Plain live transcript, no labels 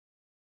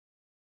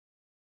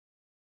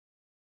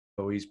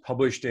he's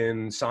published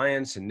in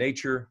Science and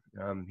Nature.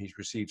 He's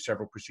received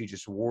several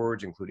prestigious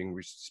awards, including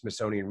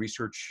Smithsonian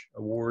Research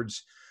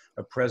Awards,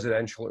 a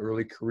Presidential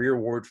Early Career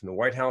Award from the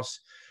White House.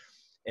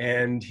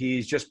 And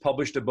he's just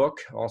published a book,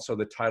 also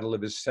the title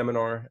of his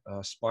seminar,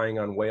 Spying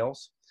on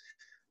Whales.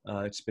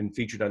 It's been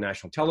featured on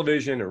national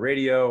television and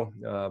radio,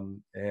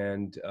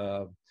 and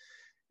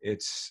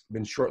it's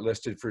been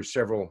shortlisted for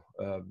several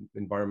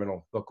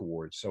environmental book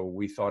awards. So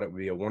we thought it would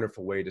be a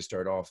wonderful way to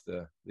start off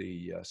the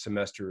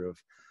semester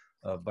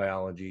of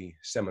biology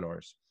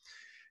seminars.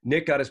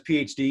 Nick got his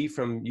PhD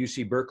from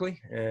UC Berkeley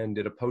and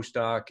did a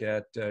postdoc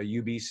at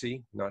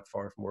UBC, not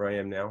far from where I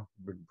am now,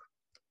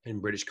 in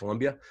British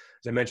Columbia.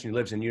 As I mentioned, he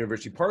lives in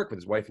University Park with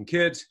his wife and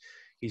kids.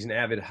 He's an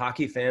avid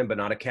hockey fan, but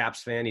not a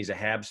Caps fan. He's a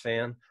Habs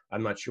fan.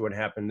 I'm not sure what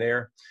happened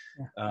there.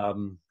 Yeah.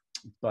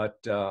 But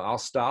I'll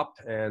stop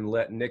and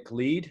let Nick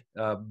lead.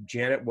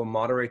 Janet will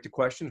moderate the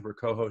questions. We're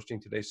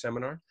co-hosting today's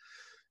seminar.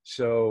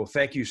 So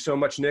thank you so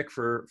much, Nick,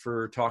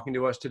 for talking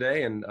to us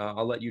today, and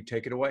I'll let you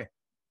take it away.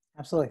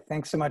 Absolutely.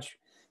 Thanks so much,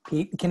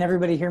 Pete. Can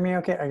everybody hear me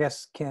okay? I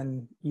guess,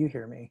 can you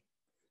hear me?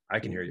 I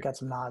can hear you. Got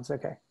some nods.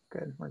 Okay,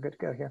 good. We're good to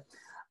go here.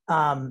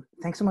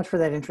 Thanks so much for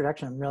that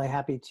introduction. I'm really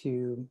happy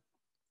to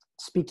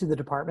speak to the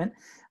department.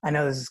 I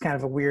know this is kind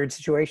of a weird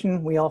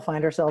situation we all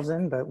find ourselves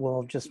in, but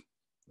we'll just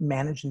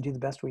manage and do the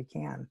best we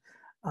can.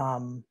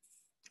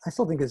 I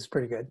still think this is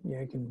pretty good. You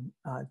know, you can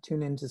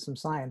tune into some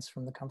science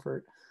from the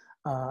comfort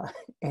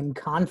and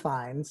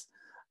confines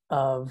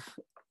of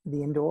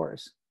the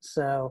indoors.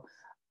 So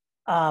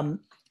as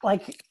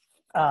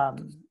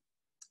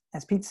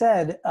Pete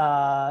said,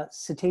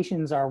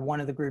 cetaceans are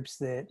one of the groups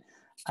that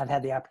I've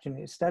had the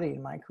opportunity to study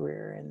in my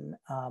career. And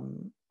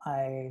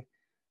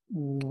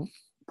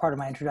part of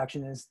my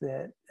introduction is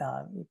that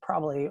you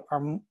probably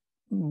are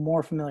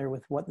more familiar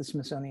with what the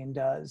Smithsonian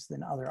does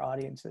than other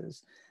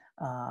audiences,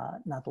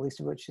 not the least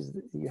of which is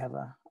that you have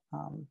a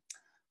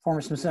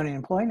former Smithsonian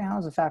employee now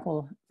as a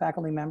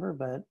faculty member,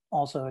 but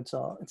also it's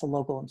a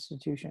local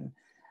institution.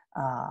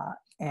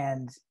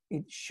 And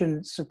it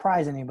shouldn't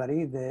surprise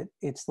anybody that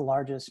it's the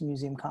largest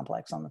museum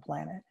complex on the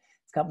planet.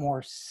 It's got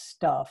more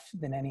stuff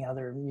than any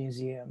other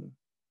museum,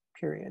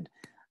 period.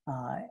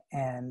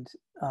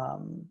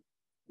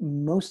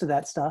 Most of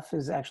that stuff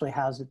is actually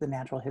housed at the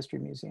Natural History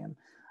Museum.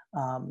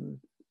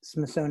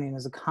 Smithsonian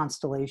is a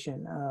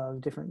constellation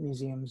of different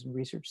museums and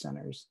research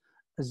centers,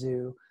 a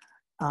zoo.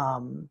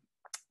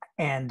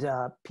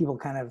 People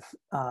kind of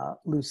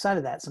lose sight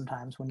of that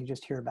sometimes when you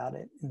just hear about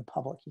it in the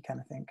public. You kind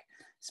of think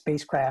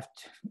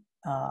spacecraft,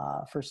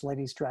 first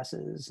ladies'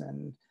 dresses,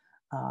 and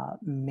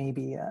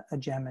maybe a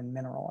gem and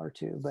mineral or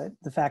two. But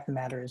the fact of the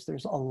matter is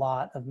there's a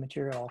lot of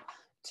material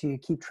to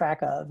keep track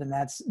of, and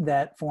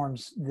that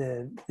forms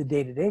the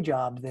day-to-day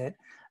job that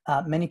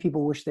many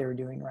people wish they were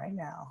doing right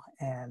now.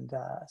 And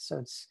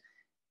so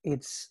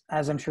it's,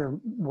 as I'm sure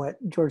what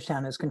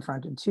Georgetown is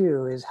confronted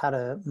to, is how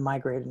to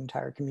migrate an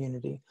entire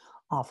community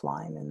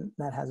offline, and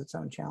that has its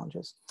own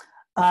challenges.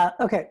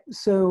 Okay,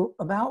 so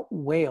about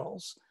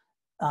whales.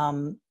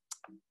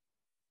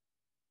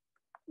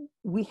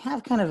 We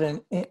have kind of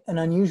an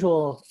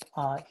unusual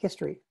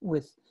history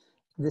with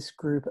this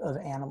group of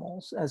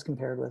animals as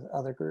compared with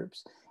other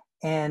groups.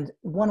 And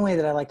one way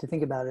that I like to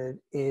think about it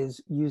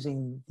is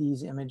using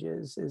these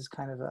images as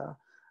kind of a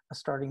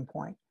starting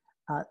point.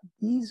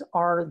 These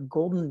are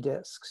golden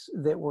discs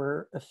that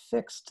were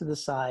affixed to the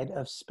side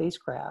of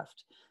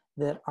spacecraft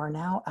that are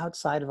now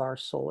outside of our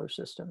solar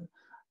system.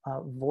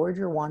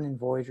 Voyager 1 and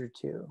Voyager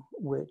 2,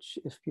 which,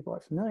 if people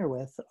are familiar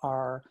with,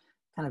 are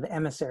kind of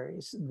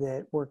emissaries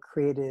that were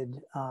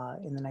created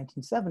in the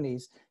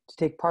 1970s to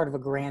take part of a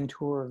grand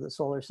tour of the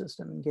solar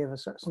system and gave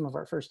us some of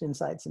our first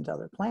insights into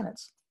other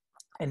planets,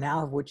 and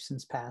now have which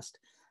since passed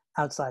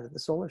outside of the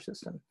solar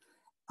system.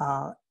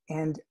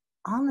 And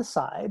on the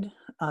side,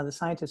 the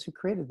scientists who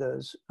created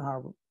those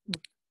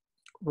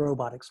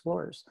robot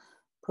explorers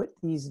put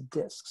these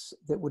discs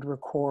that would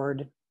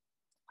record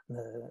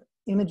the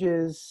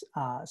images,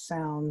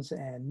 sounds,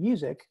 and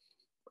music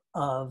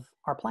of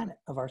our planet,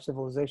 of our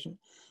civilization.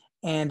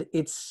 And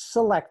it's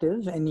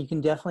selective, and you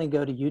can definitely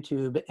go to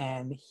YouTube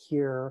and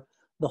hear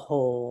the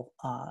whole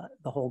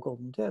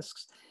golden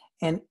discs.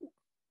 And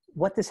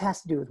what this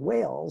has to do with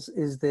whales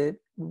is that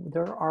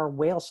there are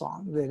whale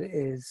song that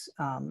is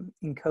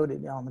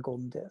encoded on the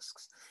golden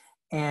discs.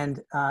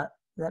 And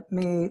that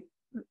may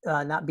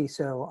not be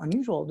so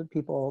unusual to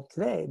people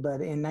today, but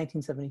in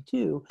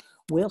 1972,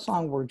 whale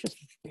song were just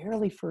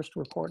barely first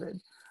recorded.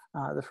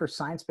 The first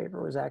science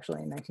paper was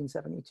actually in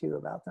 1972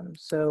 about them.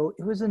 So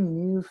it was a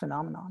new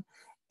phenomenon.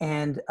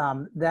 And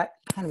that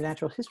kind of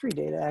natural history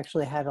data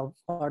actually had a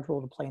large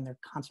role to play in their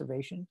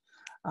conservation.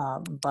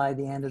 By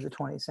the end of the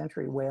 20th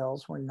century,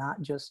 whales were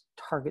not just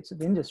targets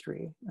of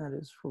industry, that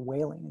is for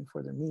whaling and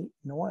for their meat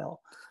and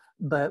oil,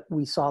 but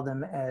we saw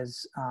them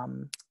as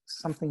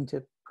something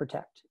to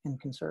protect and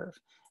conserve.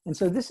 And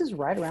so this is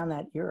right around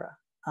that era.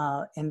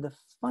 And the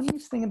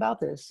funniest thing about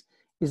this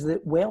is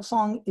that whale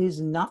song is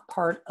not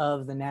part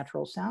of the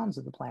natural sounds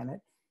of the planet.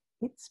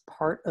 It's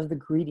part of the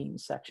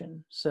greetings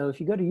section. So if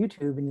you go to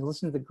YouTube and you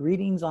listen to the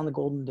greetings on the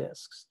golden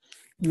discs,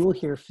 you will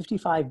hear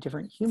 55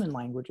 different human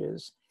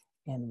languages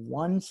and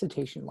one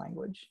cetacean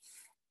language.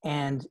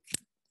 And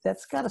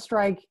that's got to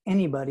strike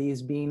anybody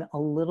as being a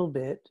little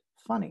bit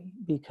funny,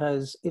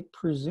 because it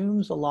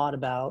presumes a lot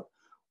about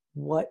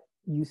what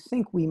you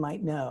think we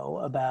might know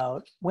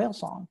about whale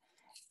song.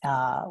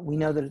 We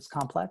know that it's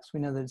complex. We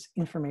know that it's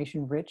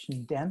information rich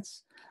and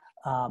dense.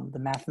 The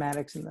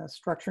mathematics and the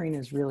structuring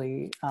is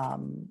really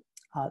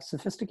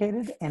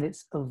sophisticated, and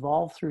it's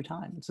evolved through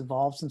time. It's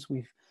evolved since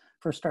we've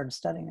first started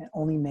studying it.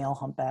 Only male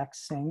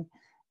humpbacks sing,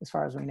 as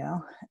far as we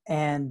know.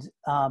 And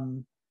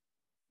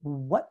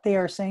what they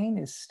are saying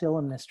is still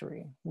a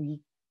mystery.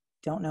 We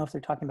don't know if they're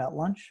talking about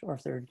lunch or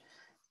if they're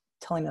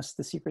telling us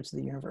the secrets of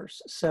the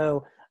universe.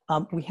 So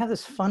we have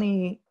this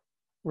funny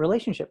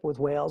relationship with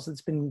whales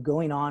that's been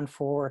going on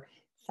for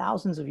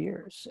thousands of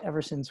years,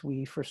 ever since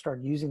we first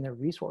started using their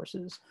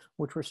resources,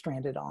 which were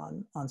stranded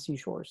on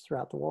seashores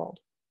throughout the world.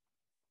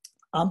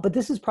 But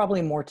this is probably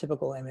a more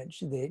typical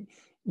image that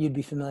you'd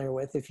be familiar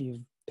with if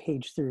you've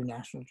paged through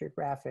National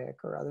Geographic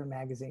or other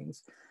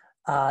magazines.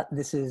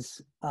 This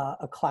is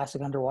a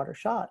classic underwater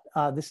shot.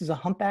 This is a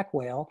humpback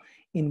whale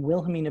in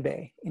Wilhelmina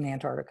Bay in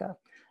Antarctica.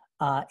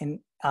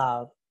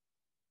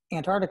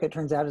 Antarctica, it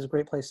turns out, is a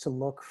great place to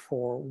look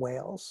for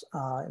whales,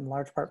 in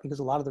large part because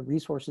a lot of the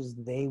resources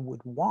they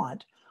would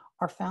want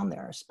are found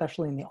there,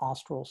 especially in the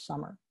austral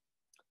summer.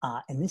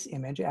 And this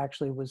image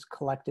actually was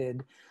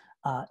collected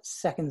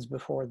seconds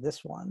before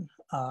this one.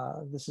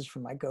 This is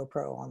from my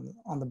GoPro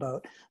on the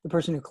boat. The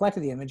person who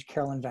collected the image,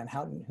 Carolyn Van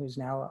Houten, who's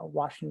now a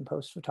Washington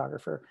Post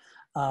photographer,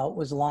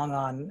 was along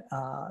on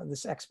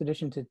this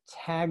expedition to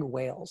tag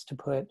whales, to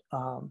put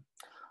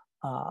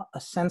a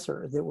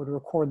sensor that would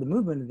record the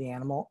movement of the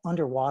animal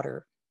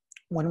underwater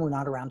when we're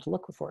not around to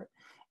look for it.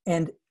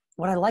 And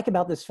what I like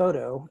about this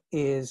photo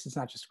is it's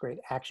not just a great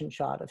action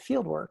shot of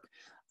field work,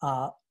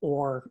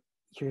 or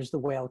here's the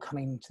whale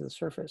coming to the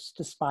surface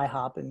to spy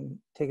hop and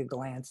take a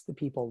glance at the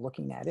people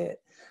looking at it.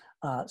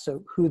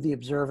 So who the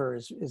observer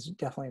is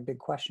definitely a big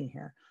question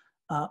here.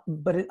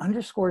 But it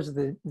underscores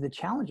the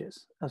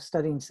challenges of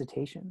studying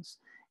cetaceans,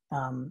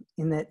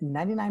 in that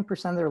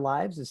 99% of their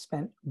lives is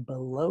spent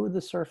below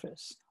the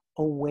surface,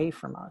 away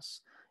from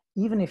us.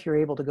 Even if you're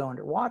able to go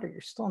underwater,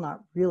 you're still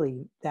not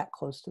really that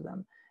close to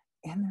them.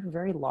 And they're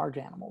very large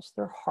animals.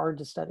 They're hard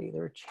to study.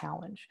 They're a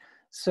challenge.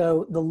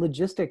 So the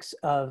logistics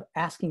of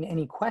asking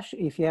any question,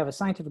 if you have a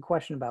scientific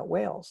question about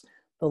whales,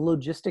 the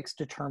logistics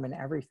determine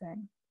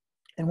everything.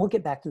 And we'll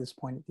get back to this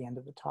point at the end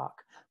of the talk,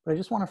 but I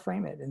just want to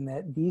frame it in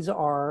that these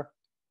are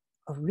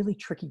a really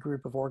tricky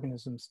group of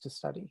organisms to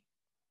study.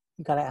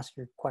 You've got to ask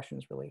your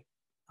questions really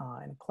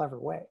in a clever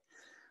way.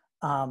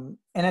 And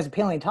as a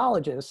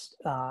paleontologist,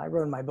 I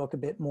wrote in my book a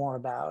bit more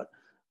about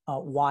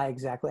why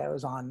exactly I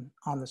was on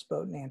this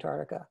boat in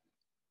Antarctica.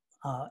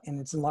 And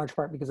it's in large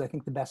part because I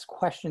think the best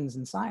questions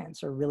in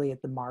science are really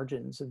at the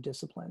margins of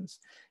disciplines.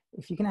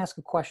 If you can ask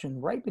a question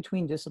right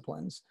between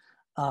disciplines,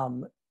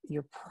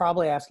 you're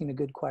probably asking a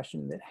good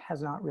question that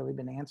has not really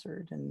been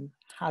answered. And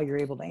how you're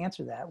able to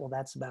answer that, well,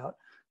 that's about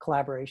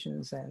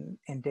collaborations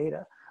and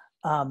data.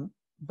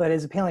 But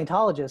as a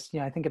paleontologist,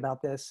 I think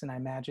about this and I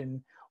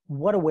imagine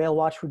what a whale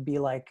watch would be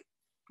like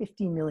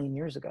 50 million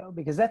years ago,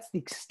 because that's the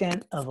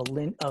extent of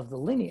the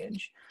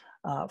lineage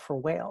for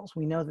whales.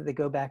 We know that they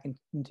go back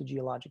into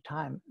geologic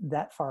time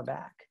that far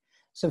back.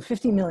 So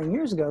 50 million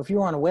years ago, if you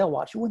were on a whale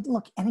watch, it wouldn't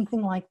look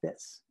anything like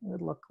this. It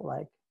would look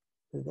like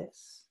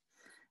this.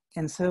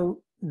 And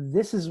so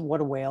this is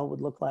what a whale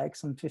would look like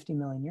some 50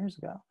 million years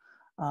ago.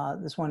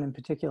 This one in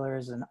particular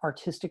is an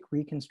artistic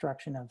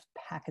reconstruction of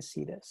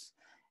Pysenson.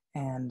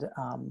 And,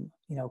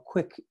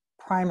 quick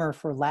primer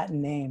for Latin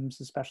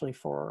names, especially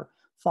for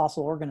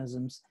fossil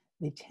organisms,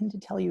 they tend to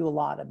tell you a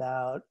lot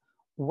about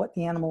what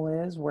the animal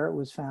is, where it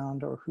was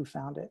found, or who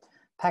found it.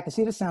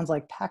 Pysenson sounds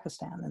like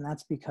Pakistan, and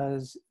that's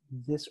because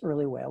this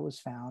early whale was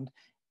found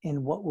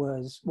in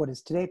what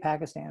is today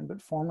Pakistan,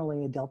 but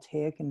formerly a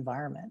deltaic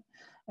environment,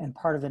 and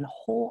part of a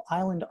whole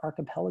island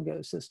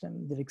archipelago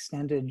system that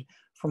extended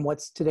from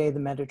what's today the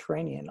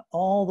Mediterranean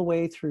all the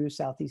way through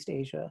Southeast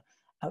Asia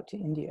out to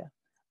India.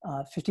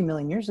 50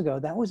 million years ago,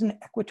 that was an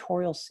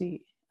equatorial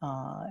sea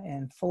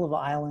and full of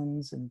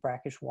islands and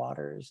brackish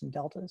waters and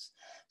deltas.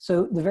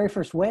 So the very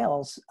first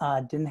whales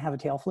didn't have a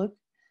tail fluke.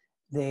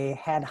 They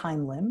had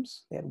hind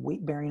limbs. They had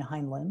weight-bearing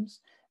hind limbs.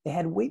 They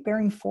had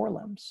weight-bearing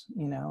forelimbs,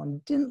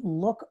 and didn't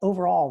look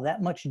overall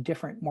that much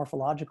different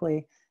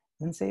morphologically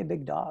than, say, a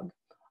big dog.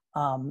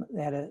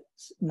 They had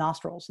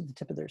nostrils at the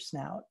tip of their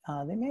snout.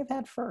 They may have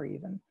had fur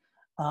even.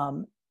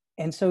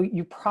 And so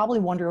you probably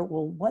wonder,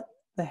 well, what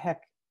the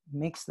heck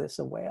makes this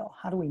a whale?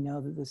 How do we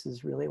know that this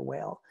is really a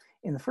whale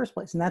in the first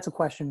place? And that's a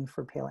question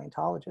for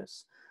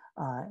paleontologists.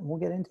 And we'll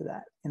get into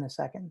that in a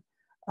second.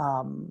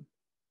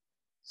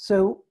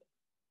 So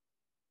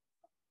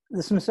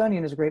the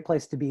Smithsonian is a great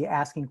place to be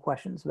asking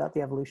questions about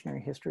the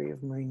evolutionary history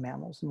of marine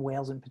mammals and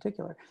whales in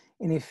particular.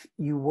 And if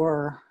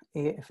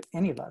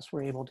any of us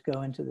were able to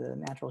go into the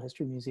Natural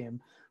History Museum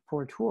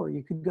for a tour,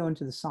 you could go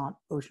into the Sant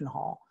Ocean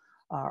Hall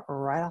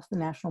right off the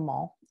National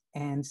Mall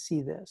and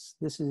see this.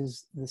 This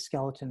is the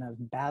skeleton of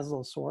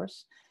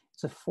Basilosaurus.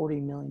 It's a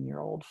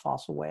 40-million-year-old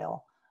fossil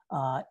whale.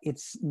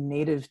 It's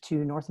native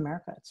to North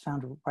America. It's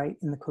found right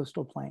in the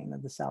coastal plain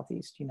of the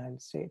Southeast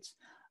United States.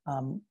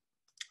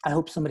 I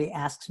hope somebody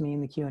asks me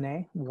in the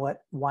Q&A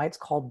why it's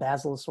called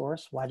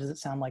Basilosaurus. Why does it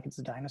sound like it's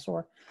a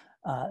dinosaur?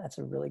 That's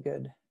a really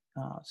good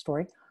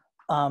story.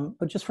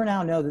 But just for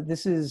now, know that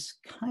this is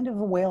kind of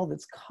a whale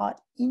that's caught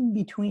in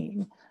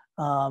between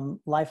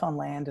life on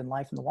land and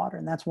life in the water.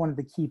 And that's one of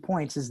the key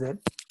points, is that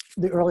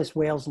the earliest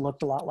whales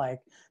looked a lot like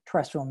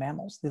terrestrial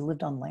mammals. They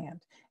lived on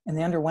land, and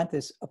they underwent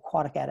this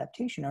aquatic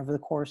adaptation over the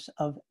course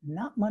of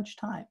not much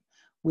time.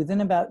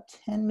 Within about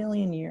 10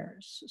 million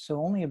years, so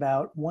only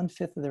about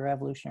 1/5 of their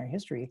evolutionary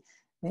history,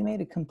 they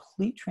made a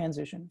complete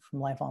transition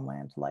from life on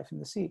land to life in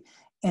the sea.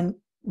 And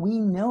we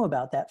know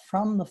about that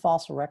from the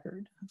fossil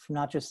record, from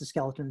not just the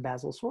skeleton of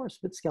Basilosaurus,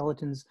 but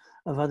skeletons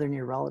of other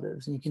near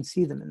relatives. And you can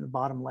see them in the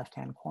bottom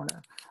left-hand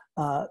corner,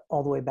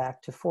 all the way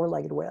back to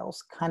four-legged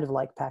whales, kind of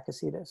like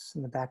Pysenson.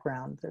 In the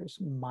background, there's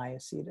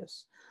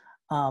Myocetus.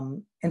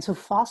 And so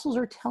fossils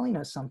are telling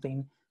us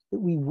something that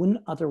we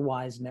wouldn't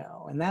otherwise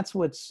know. And that's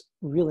what's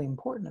really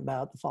important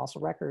about the fossil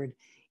record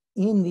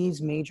in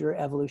these major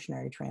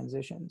evolutionary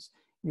transitions.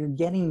 You're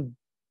getting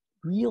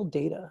real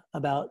data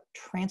about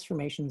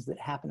transformations that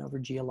happen over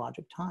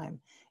geologic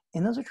time.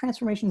 And those are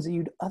transformations that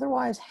you'd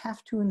otherwise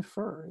have to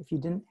infer if you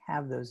didn't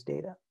have those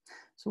data.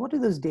 So what do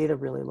those data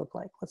really look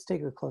like? Let's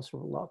take a closer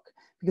look,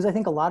 because I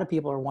think a lot of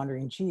people are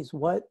wondering, geez,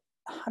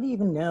 how do you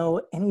even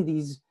know any of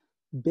these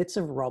bits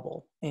of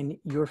rubble? And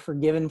you're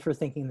forgiven for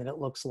thinking that it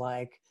looks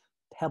like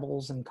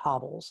pebbles and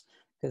cobbles,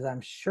 because I'm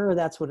sure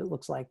that's what it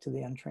looks like to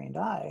the untrained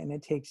eye. And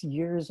it takes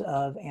years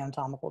of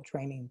anatomical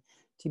training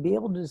to be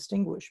able to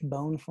distinguish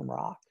bone from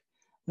rock.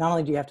 Not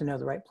only do you have to know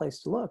the right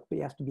place to look, but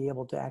you have to be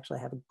able to actually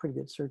have a pretty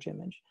good search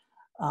image.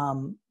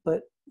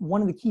 But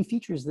one of the key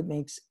features that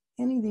makes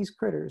any of these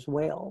critters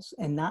whales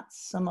and not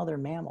some other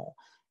mammal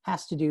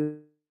has to do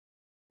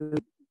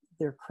with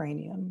their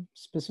cranium,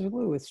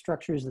 specifically with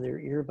structures of their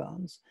ear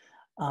bones.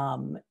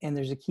 And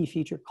there's a key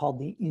feature called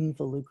the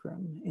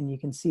involucrum. And you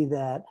can see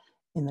that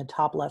in the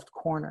top left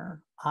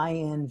corner,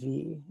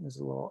 INV, there's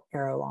a little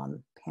arrow on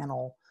the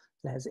panel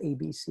that has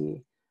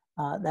ABC.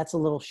 That's a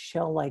little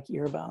shell-like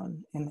ear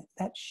bone. And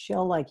that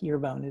shell-like ear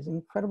bone is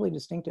incredibly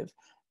distinctive.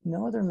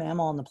 No other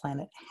mammal on the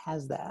planet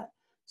has that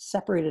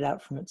separated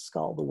out from its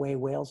skull the way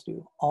whales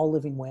do, all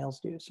living whales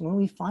do. So when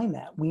we find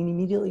that, we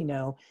immediately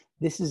know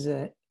this is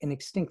an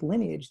extinct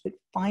lineage that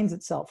finds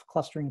itself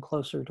clustering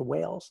closer to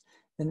whales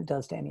than it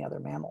does to any other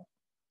mammal.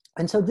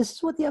 And so this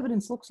is what the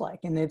evidence looks like.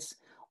 And it's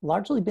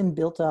largely been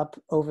built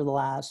up over the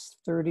last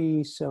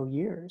 30 so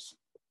years.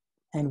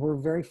 And we're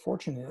very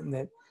fortunate in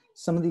that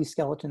some of these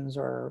skeletons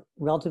are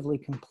relatively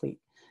complete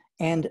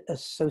and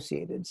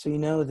associated. So you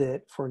know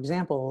that, for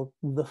example,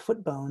 the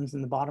foot bones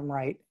in the bottom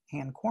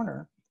right-hand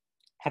corner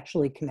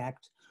actually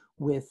connect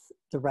with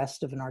the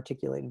rest of an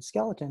articulated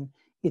skeleton,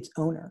 its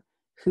owner,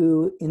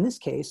 who in this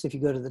case, if you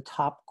go to the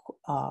top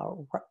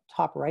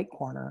right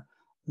corner,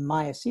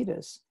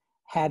 Myocetus,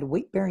 had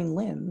weight-bearing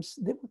limbs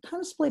that were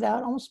kind of splayed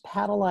out, almost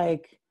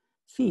paddle-like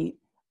feet,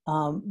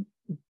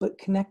 but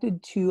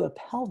connected to a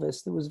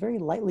pelvis that was very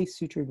lightly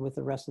sutured with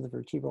the rest of the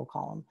vertebral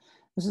column.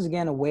 This is,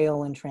 again, a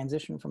whale in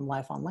transition from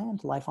life on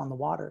land to life on the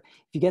water.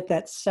 If you get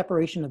that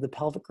separation of the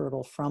pelvic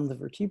girdle from the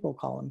vertebral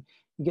column,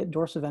 you get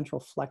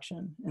dorsiventral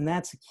flexion. And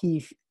that's a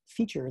key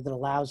feature that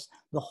allows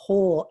the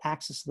whole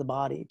axis of the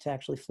body to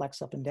actually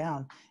flex up and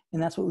down.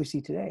 And that's what we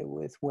see today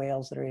with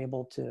whales that are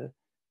able to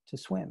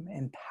swim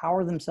and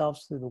power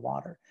themselves through the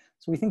water.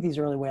 So we think these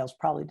early whales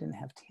probably didn't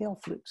have tail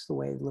flukes the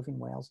way living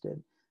whales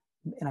did.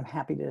 And I'm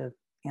happy to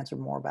answer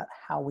more about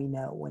how we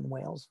know when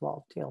whales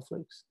evolved tail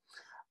flukes.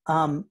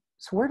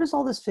 So where does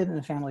all this fit in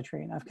a family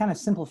tree? And I've kind of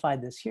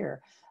simplified this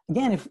here.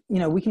 Again, if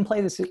we can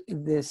play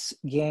this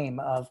game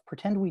of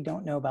pretend we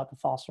don't know about the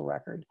fossil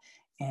record,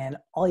 and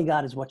all you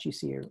got is what you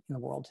see in the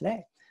world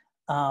today.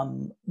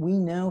 We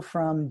know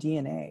from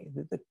DNA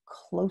that the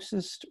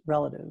closest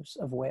relatives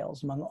of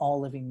whales among all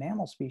living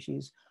mammal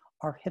species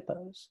are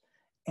hippos.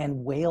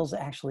 And whales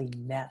actually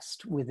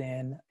nest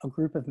within a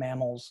group of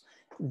mammals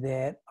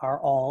that are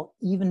all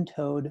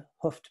even-toed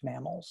hoofed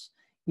mammals,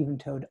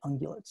 even-toed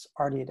ungulates,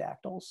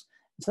 artiodactyls.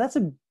 So that's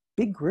a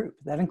big group.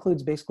 That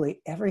includes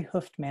basically every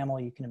hoofed mammal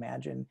you can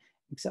imagine,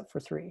 except for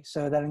 3.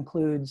 So that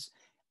includes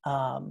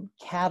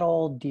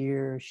cattle,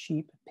 deer,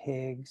 sheep,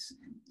 pigs,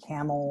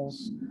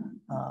 camels.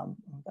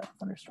 We've got a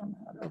thunderstorm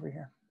out over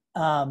here.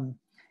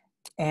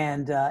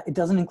 It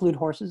doesn't include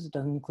horses. It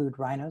doesn't include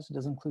rhinos. It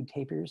doesn't include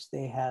tapirs.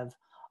 They have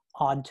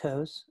odd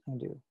toes. I'm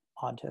gonna do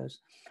odd toes.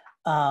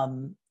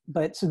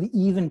 But so the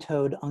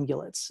even-toed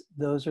ungulates,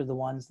 those are the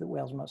ones that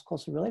whales are most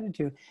closely related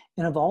to.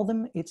 And of all of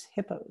them, it's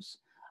hippos.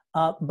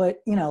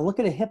 But look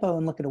at a hippo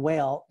and look at a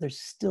whale, there's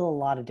still a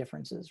lot of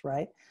differences,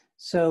 right?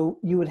 So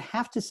you would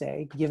have to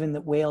say, given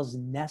that whales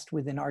nest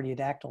within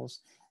artiodactyls,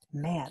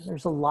 man,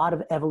 there's a lot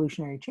of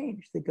evolutionary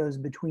change that goes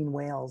between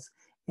whales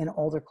and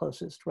all their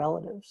closest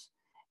relatives.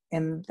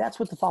 And that's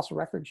what the fossil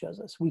record shows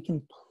us. We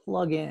can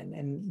plug in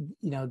and,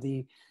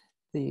 the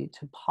the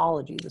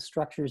topology, the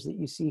structures that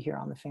you see here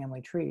on the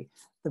family tree,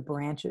 the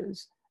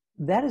branches,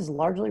 that is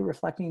largely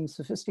reflecting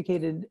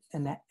sophisticated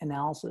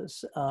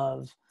analysis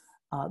of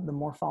the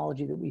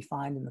morphology that we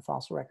find in the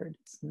fossil record.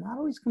 It's not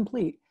always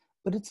complete,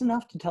 but it's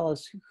enough to tell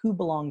us who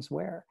belongs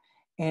where.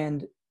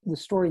 And the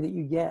story that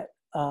you get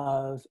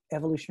of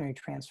evolutionary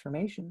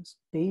transformations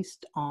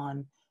based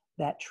on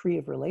that tree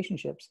of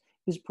relationships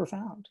is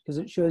profound, because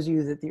it shows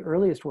you that the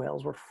earliest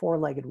whales were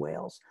four-legged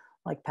whales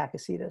like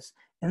Pysenson,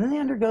 and then they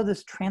undergo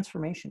this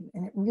transformation,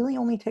 and it really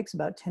only takes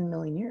about 10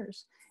 million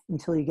years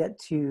until you get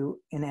to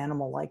an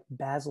animal like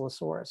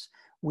Basilosaurus,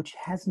 which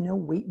has no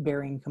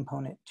weight-bearing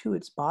component to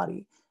its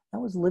body. That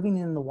was living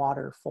in the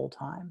water full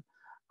time.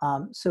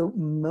 So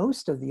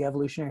most of the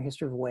evolutionary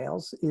history of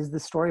whales is the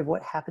story of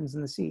what happens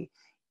in the sea,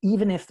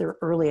 even if their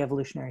early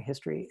evolutionary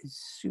history is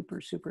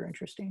super, super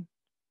interesting.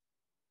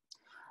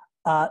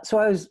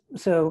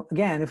 So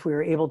again, if we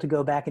were able to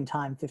go back in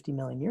time 50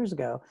 million years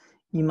ago,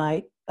 you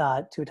might,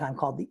 to a time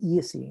called the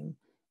Eocene,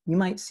 you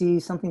might see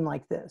something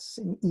like this,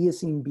 an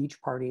Eocene beach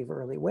party of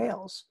early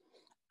whales.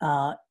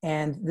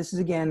 And this is,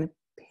 again,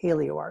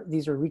 paleo art.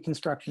 These are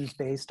reconstructions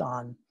based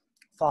on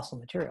fossil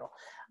material.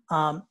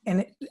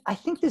 I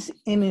think this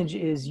image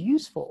is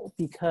useful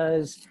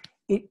because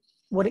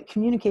what it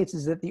communicates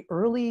is that the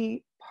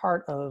early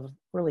part of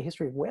early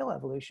history of whale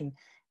evolution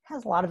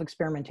has a lot of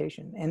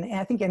experimentation. And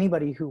I think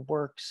anybody who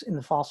works in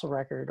the fossil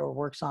record or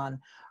works on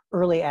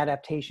early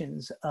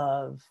adaptations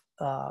of,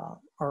 or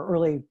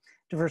early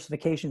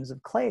diversifications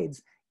of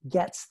clades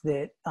gets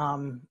that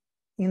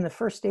in the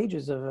first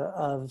stages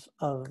of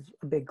a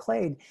big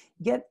clade,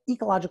 you get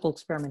ecological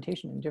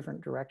experimentation in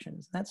different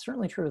directions. And that's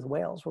certainly true with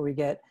whales, where we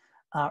get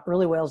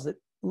early whales that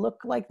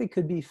look like they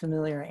could be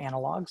familiar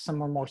analogs.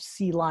 Some are more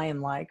sea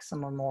lion-like,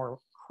 some are more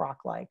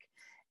croc-like.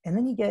 And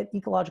then you get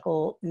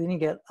ecological, then you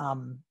get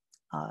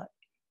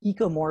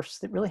ecomorphs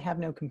that really have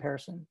no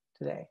comparison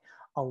today.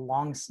 A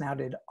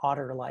long-snouted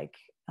otter-like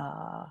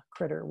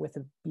critter with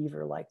a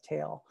beaver-like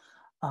tail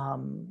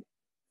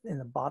in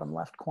the bottom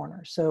left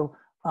corner. So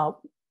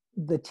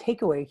the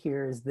takeaway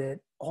here is that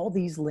all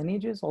these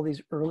lineages, all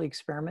these early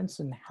experiments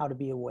in how to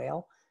be a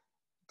whale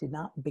did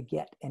not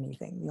beget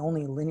anything. The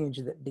only lineage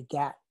that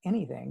begat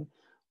anything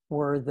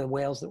were the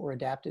whales that were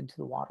adapted to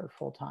the water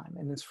full time.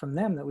 And it's from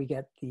them that we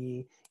get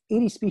the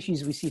 80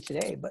 species we see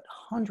today, but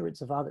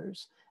hundreds of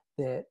others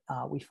that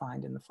we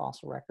find in the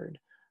fossil record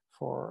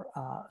for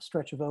a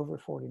stretch of over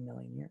 40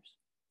 million years.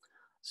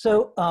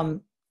 So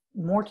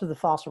more to the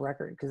fossil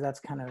record, because that's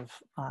kind of,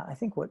 I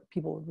think, what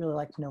people would really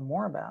like to know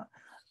more about.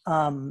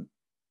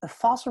 A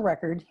fossil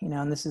record, you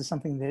know, and this is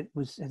something that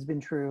has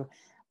been true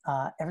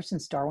ever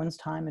since Darwin's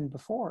time and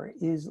before,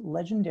 is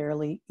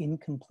legendarily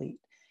incomplete.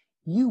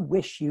 You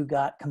wish you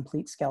got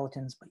complete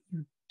skeletons, but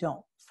you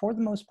don't, for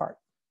the most part.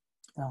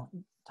 I'll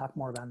talk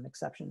more about an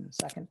exception in a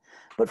second.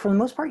 But for the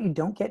most part, you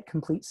don't get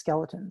complete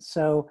skeletons.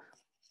 So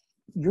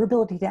your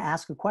ability to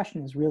ask a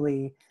question is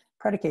really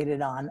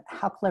predicated on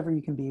how clever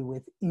you can be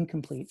with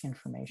incomplete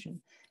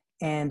information.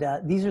 And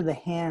these are the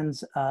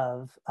hands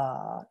of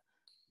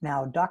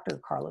now Dr.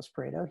 Carlos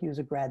Pareto. He was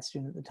a grad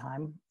student at the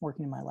time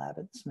working in my lab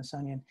at the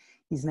Smithsonian.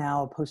 He's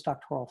now a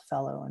postdoctoral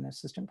fellow and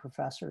assistant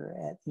professor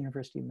at the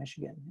University of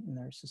Michigan in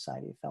their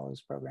Society of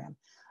Fellows program.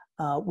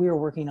 We are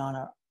working on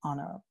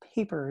a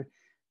paper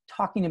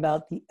talking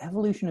about the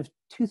evolution of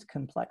tooth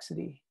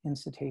complexity in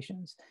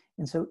cetaceans.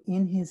 And so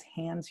in his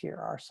hands here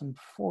are some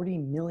 40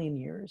 million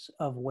years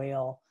of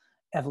whale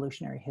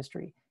evolutionary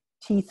history.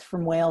 Teeth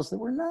from whales that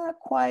were not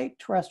quite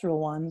terrestrial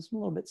ones, a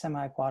little bit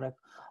semi-aquatic,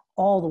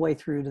 all the way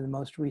through to the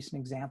most recent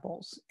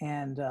examples.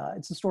 And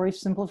it's a story of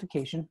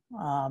simplification,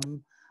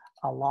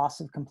 a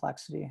loss of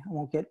complexity. I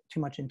won't get too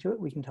much into it.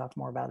 We can talk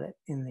more about it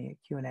in the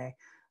Q&A.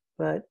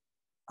 But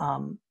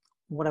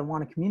what I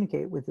want to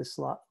communicate with this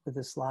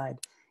slide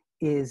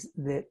is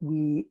that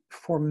we,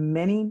 for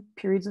many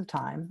periods of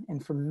time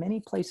and for many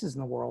places in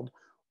the world,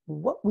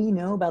 what we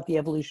know about the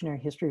evolutionary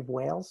history of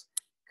whales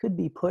could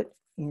be put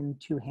in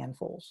two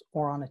handfuls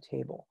or on a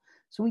table.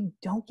 So we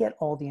don't get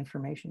all the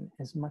information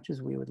as much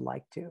as we would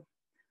like to.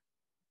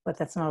 But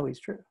that's not always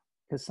true,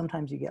 because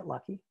sometimes you get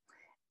lucky.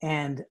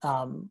 And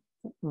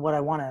what I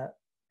want to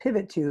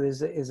pivot to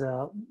is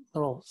a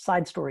little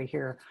side story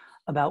here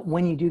about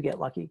when you do get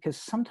lucky, because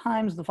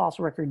sometimes the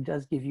fossil record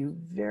does give you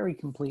very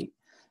complete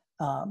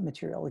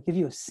material. It gives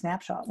you a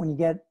snapshot. When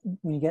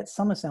you get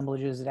some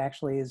assemblages, it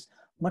actually is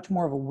much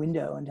more of a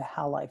window into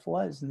how life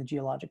was in the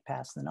geologic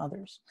past than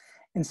others.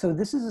 And so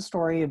this is a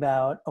story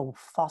about a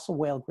fossil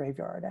whale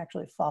graveyard,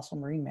 actually a fossil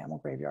marine mammal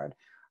graveyard,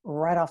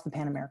 right off the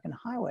Pan American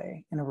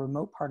Highway in a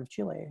remote part of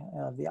Chile,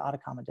 the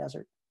Atacama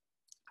Desert.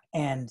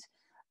 And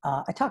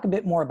I talk a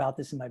bit more about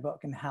this in my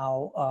book and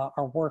how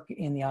our work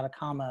in the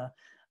Atacama,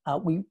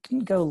 we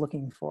didn't go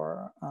looking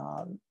for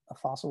a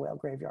fossil whale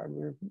graveyard.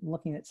 We were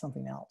looking at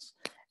something else.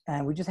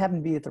 And we just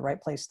happened to be at the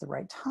right place at the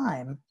right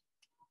time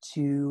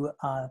to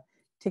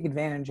take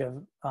advantage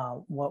of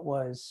what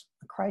was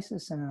a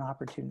crisis and an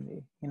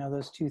opportunity. You know,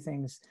 those two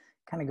things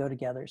kind of go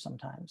together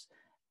sometimes.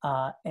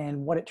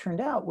 And what it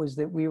turned out was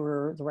that we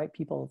were the right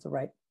people at the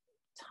right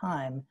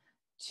time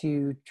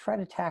to try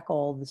to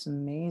tackle this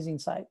amazing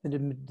site that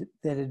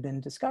had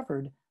been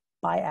discovered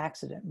by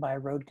accident by a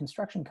road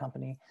construction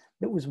company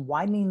that was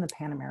widening the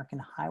Pan American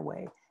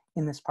Highway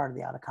in this part of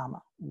the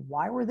Atacama.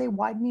 Why were they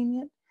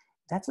widening it?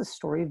 That's a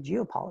story of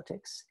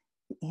geopolitics.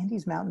 The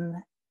Andes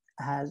Mountain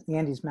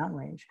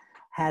Range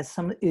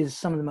is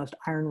some of the most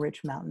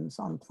iron-rich mountains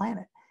on the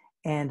planet.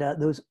 And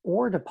those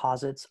ore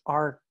deposits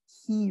are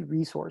key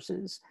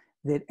resources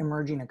that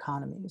emerging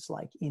economies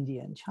like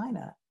India and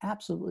China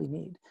absolutely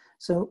need.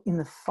 So in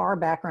the far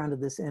background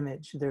of this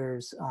image,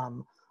 there's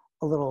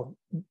a little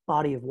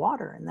body of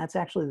water, and that's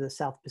actually the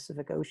South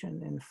Pacific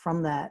Ocean. And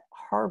from that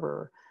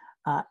harbor,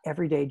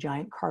 everyday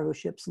giant cargo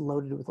ships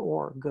loaded with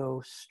ore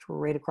go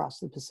straight across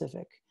the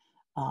Pacific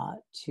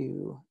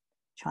to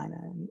China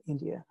and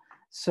India.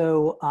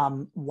 So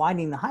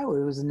widening the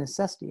highway was a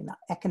necessity, an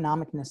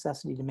economic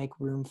necessity to make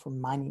room for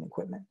mining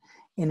equipment.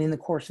 And in the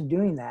course of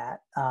doing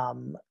that,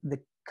 the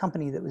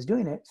company that was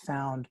doing it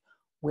found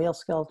whale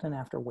skeleton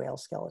after whale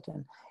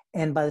skeleton.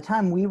 And by the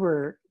time we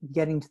were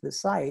getting to the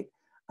site,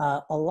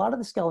 a lot of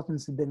the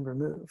skeletons had been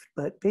removed,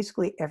 but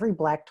basically every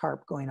black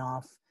tarp going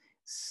off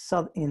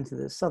into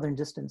the southern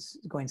distance,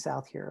 going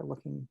south here,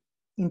 looking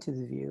into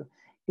the view,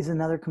 is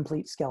another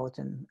complete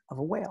skeleton of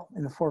a whale.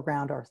 In the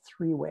foreground are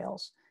 3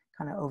 whales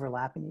kind of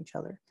overlapping each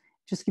other.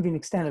 Just to give you an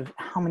extent of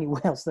how many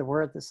whales there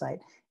were at the site,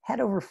 had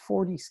over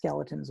 40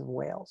 skeletons of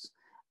whales.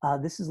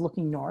 This is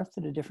looking north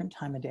at a different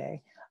time of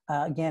day.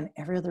 Again,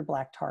 every other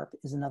black tarp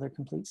is another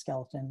complete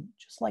skeleton,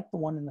 just like the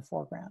one in the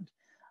foreground.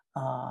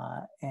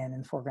 And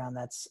in the foreground,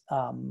 that's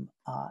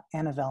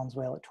Ana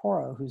Valenzuela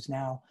Toro, who's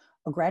now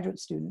a graduate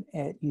student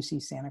at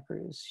UC Santa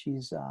Cruz.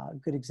 She's a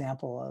good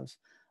example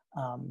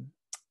of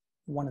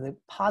one of the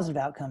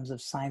positive outcomes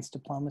of science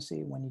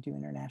diplomacy when you do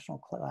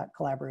international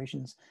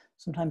collaborations.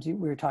 Sometimes we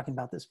were talking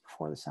about this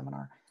before the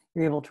seminar.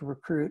 You're able to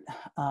recruit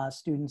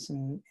students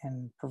and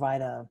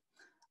provide a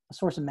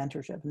source of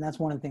mentorship. And that's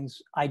one of the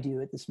things I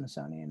do at the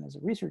Smithsonian as a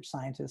research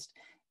scientist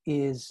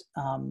is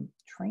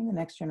train the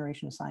next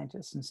generation of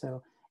scientists. And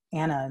so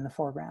Anna in the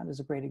foreground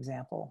is a great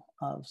example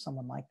of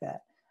someone like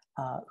that,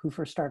 who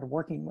first started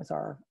working with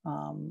our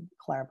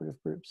collaborative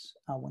groups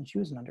when she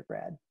was an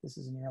undergrad. This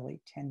is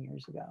nearly 10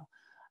 years ago.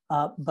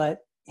 But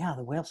yeah,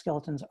 the whale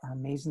skeletons are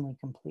amazingly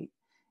complete.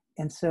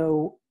 And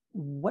so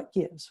what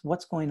gives?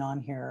 What's going on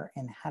here,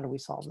 and how do we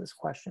solve this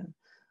question?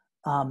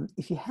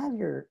 If you have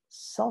your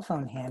cell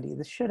phone handy,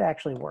 this should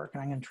actually work,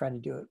 and I'm going to try to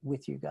do it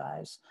with you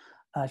guys.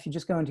 If you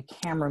just go into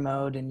camera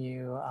mode and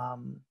you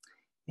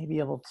may be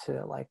able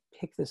to like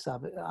pick this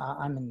up.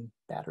 I'm in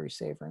battery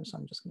saver, and so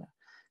I'm just going to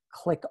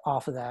click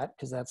off of that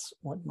because that's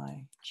what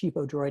my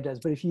cheapo droid does.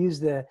 But if you use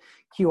the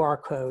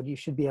QR code, you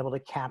should be able to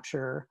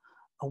capture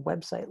a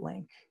website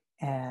link,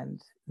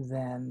 and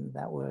then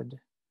that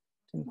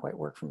didn't quite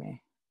work for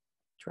me.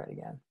 Try it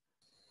again.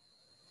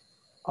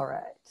 All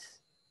right.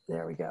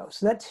 There we go.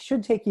 So that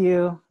should take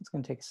you, it's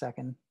going to take a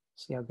second,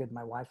 see how good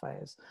my Wi-Fi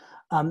is.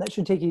 That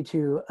should take you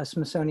to a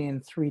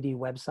Smithsonian 3D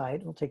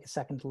website. It'll take a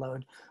second to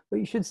load, but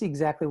you should see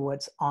exactly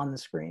what's on the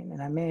screen.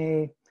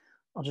 And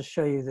I'll just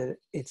show you that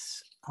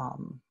it's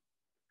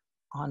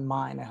on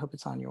mine. I hope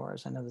it's on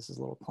yours. I know this is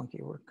a little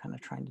clunky. We're kind of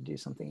trying to do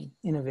something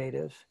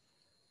innovative.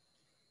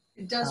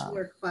 It does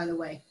work, by the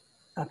way.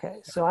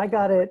 Okay, so I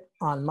got it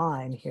on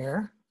mine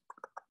here.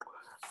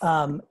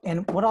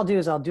 And what I'll do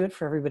is I'll do it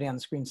for everybody on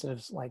the screen instead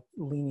of like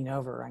leaning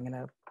over. I'm going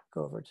to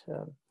go over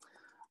to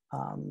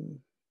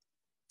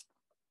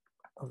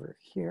over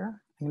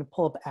here. I'm going to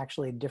pull up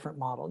actually a different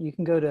model. You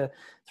can go to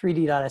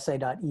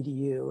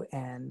 3d.sa.edu,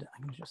 and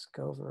I'm going to just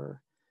go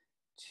over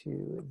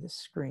to this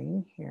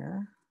screen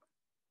here.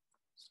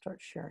 Start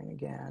sharing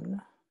again.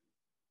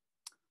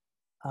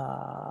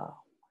 Where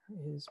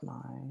is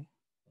my?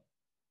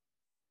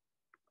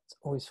 It's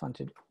always fun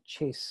to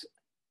chase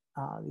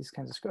these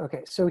kinds of,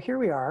 okay, so here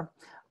we are.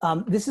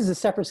 This is a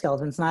separate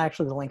skeleton. It's not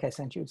actually the link I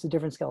sent you. It's a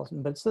different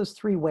skeleton, but it's those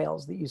 3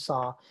 whales that you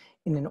saw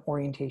in an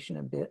orientation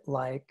a bit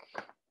like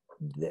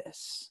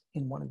this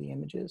in one of the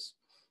images.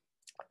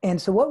 And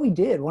so what we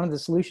did, one of the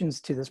solutions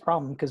to this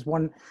problem, because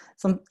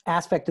some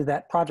aspect of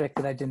that project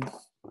that I didn't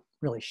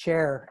really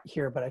share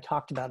here, but I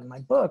talked about in my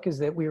book, is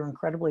that we were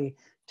incredibly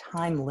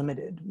time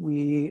limited.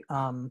 We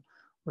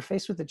were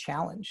faced with the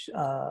challenge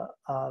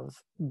of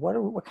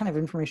what kind of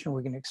information are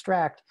we going to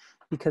extract,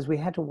 because we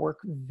had to work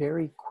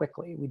very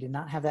quickly. We did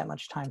not have that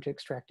much time to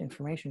extract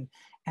information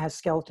as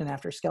skeleton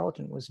after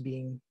skeleton was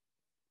being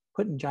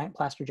put in giant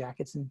plaster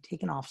jackets and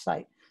taken off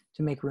site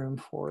to make room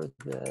for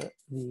the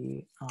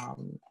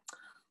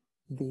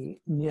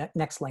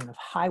next lane of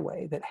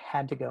highway that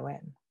had to go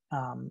in.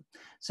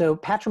 So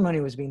patrimony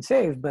was being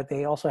saved, but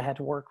they also had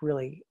to work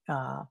really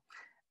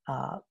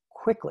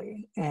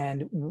quickly.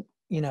 And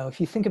you know,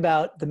 if you think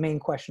about the main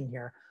question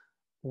here,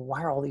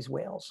 why are all these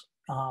whales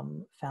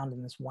found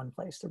in this one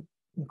place? They're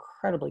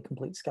incredibly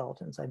complete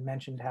skeletons. I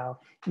mentioned how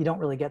you don't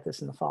really get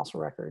this in the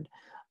fossil record.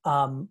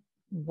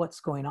 What's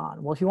going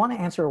on? Well, if you want to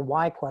answer a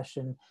why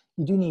question,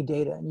 you do need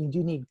data and you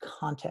do need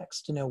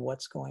context to know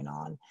what's going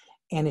on.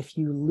 And if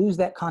you lose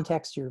that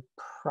context, you're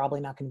probably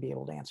not going to be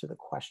able to answer the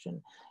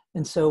question.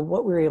 And so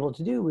what we were able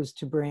to do was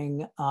to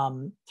bring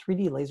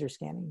 3D laser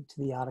scanning to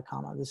the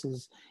Atacama. This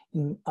is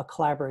in a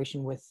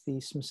collaboration with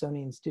the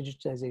Smithsonian's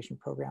Digitization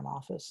Program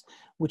Office,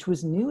 which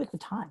was new at the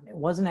time. It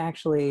wasn't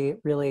actually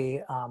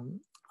really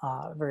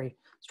very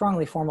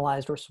strongly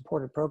formalized or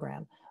supported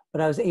program,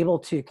 but I was able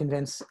to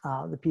convince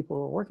the people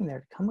who were working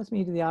there to come with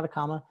me to the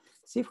Atacama,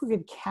 see if we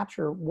could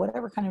capture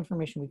whatever kind of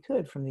information we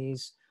could from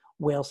these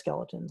whale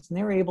skeletons. And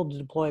they were able to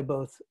deploy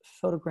both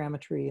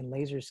photogrammetry and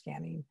laser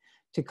scanning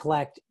to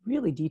collect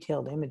really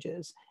detailed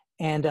images.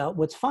 And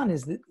what's fun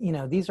is that, you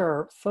know, these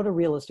are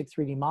photorealistic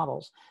 3D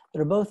models that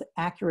are both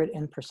accurate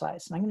and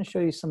precise. And I'm going to show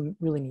you some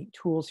really neat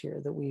tools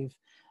here that we've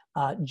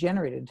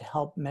generated to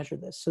help measure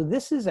this. So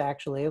this is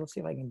actually, let's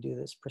see if I can do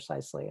this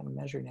precisely. I'm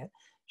measuring it. It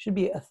should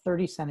be a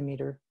 30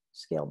 centimeter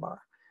scale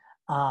bar.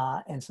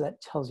 And so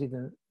that tells you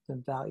the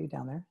value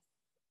down there.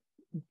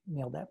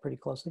 Nailed that pretty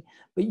closely.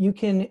 But you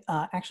can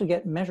actually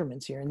get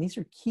measurements here. And these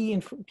are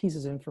key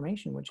pieces of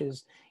information, which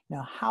is, you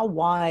know, how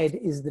wide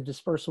is the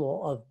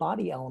dispersal of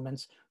body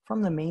elements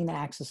from the main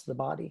axis of the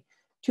body.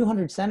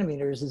 200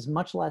 centimeters is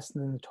much less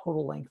than the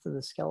total length of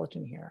the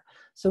skeleton here.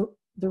 So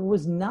there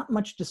was not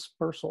much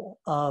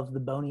dispersal of the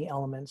bony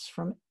elements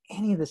from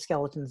any of the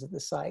skeletons at the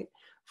site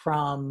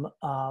from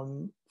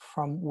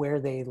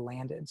where they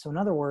landed. So in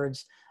other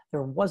words,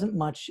 there wasn't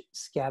much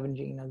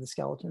scavenging of the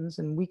skeletons,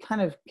 and we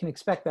kind of can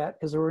expect that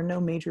because there were no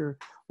major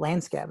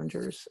land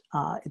scavengers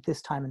at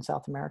this time in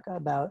South America,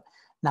 about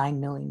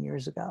 9 million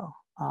years ago.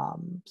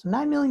 So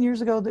 9 million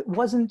years ago, that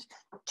wasn't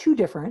too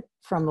different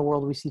from the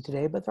world we see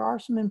today, but there are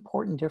some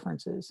important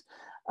differences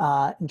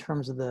in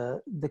terms of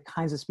the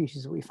kinds of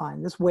species that we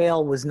find. This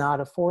whale was not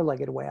a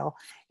four-legged whale.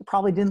 It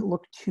probably didn't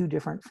look too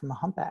different from a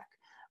humpback,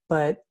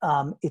 but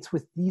it's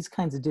with these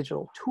kinds of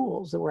digital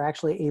tools that we're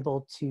actually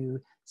able to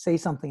say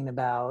something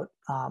about,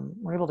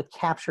 we're able to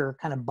capture,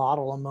 kind of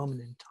bottle a moment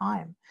in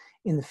time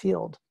in the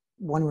field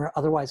when we're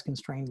otherwise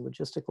constrained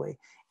logistically,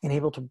 and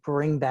able to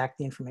bring back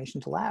the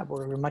information to lab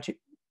where we're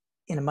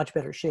in a much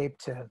better shape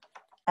to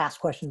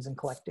ask questions and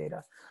collect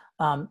data.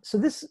 So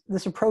this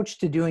approach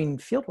to doing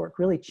field work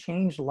really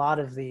changed a lot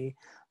of the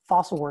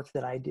fossil work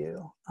that I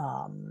do.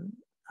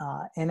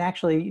 And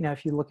actually, you know,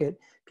 if you look at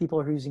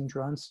people who are using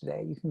drones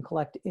today, you can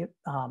collect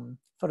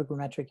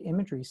photogrammetric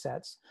imagery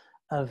sets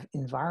of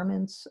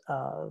environments,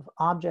 of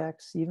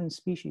objects, even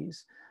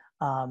species,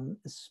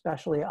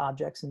 especially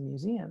objects in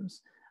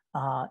museums,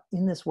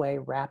 in this way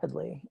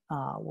rapidly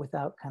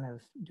without kind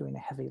of doing a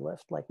heavy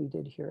lift like we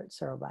did here at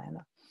Cerro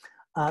Baena.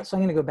 So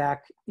I'm going to go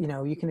back. You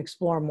know, you can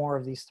explore more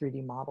of these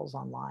 3D models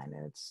online,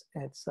 and it's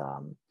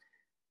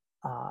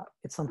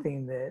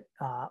something that,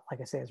 like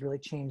I say, has really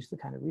changed the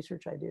kind of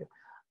research I do.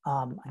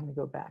 I'm going to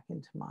go back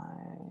into my.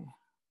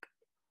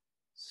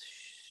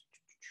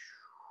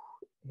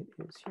 It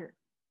is here.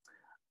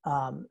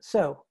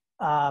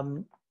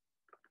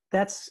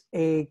 That's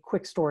a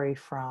quick story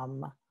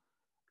from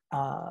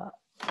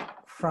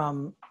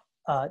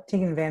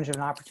taking advantage of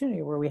an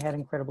opportunity where we had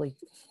incredibly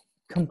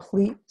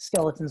complete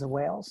skeletons of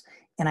whales.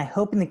 And I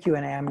hope in the Q&A,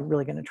 I'm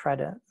really going to try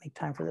to make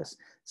time for this.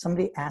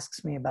 Somebody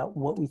asks me about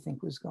what we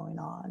think was going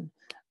on,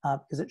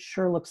 because it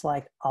sure looks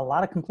like a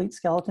lot of complete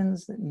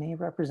skeletons that may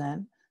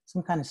represent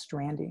some kind of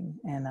stranding.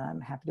 And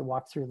I'm happy to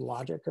walk through the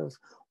logic of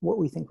what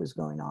we think was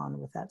going on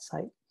with that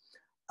site.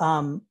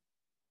 The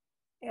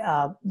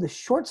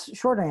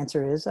short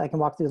answer is, I can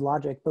walk through the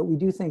logic, but we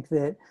do think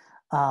that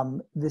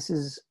this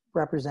is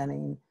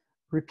representing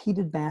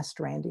repeated mass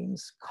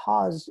strandings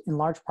caused in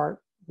large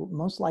part,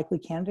 most likely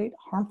candidate,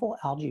 harmful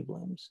algae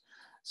blooms.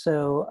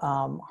 So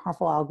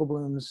harmful algal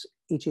blooms,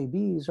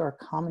 HABs, are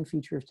a common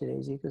feature of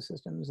today's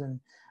ecosystems, and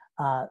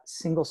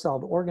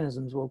single-celled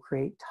organisms will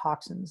create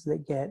toxins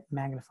that get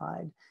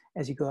magnified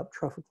as you go up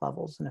trophic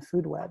levels in a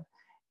food web.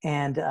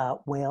 And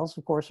whales,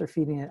 of course, are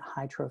feeding at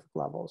high trophic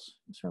levels,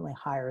 certainly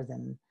higher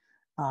than,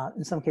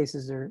 in some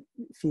cases, they're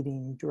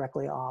feeding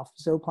directly off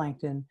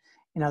zooplankton.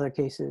 In other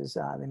cases,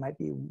 they might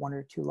be 1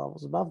 or 2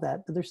 levels above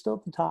that, but they're still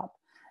at the top.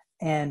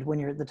 And when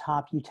you're at the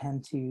top, you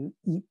tend to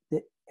eat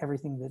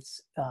everything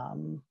that's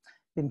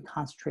been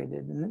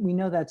concentrated. And we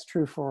know that's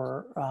true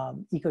for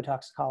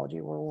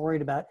ecotoxicology. We're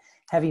worried about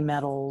heavy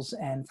metals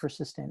and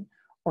persistent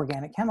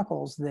organic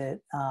chemicals that,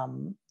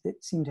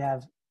 that seem to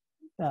have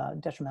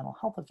detrimental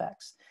health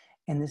effects.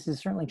 And this is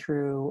certainly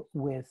true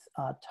with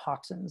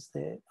toxins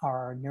that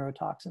are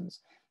neurotoxins.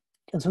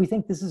 And so we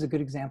think this is a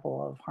good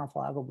example of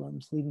harmful algal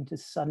blooms leading to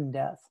sudden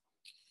death,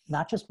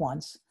 not just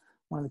once.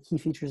 One of the key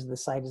features of the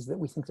site is that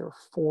we think there are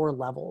 4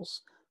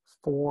 levels,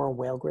 4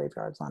 whale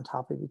graveyards on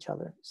top of each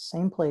other.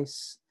 Same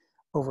place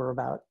over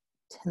about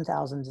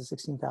 10,000 to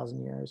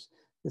 16,000 years,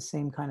 the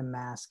same kind of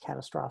mass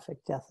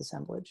catastrophic death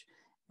assemblage.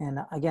 And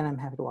again, I'm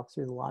happy to walk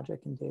through the logic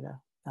and data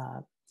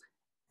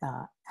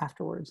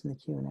afterwards in the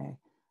Q&A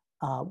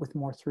with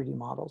more 3D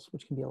models,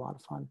 which can be a lot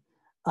of fun.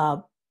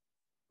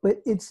 But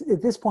it's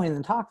at this point in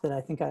the talk that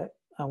I think I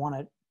want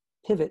to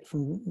pivot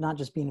from not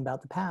just being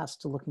about the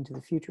past to looking to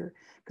the future,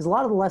 because a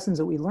lot of the lessons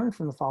that we learned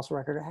from the fossil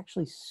record are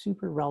actually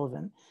super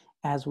relevant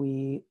as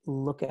we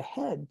look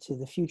ahead to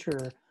the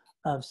future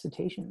of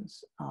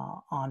cetaceans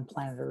on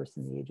planet Earth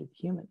in the age of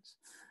humans.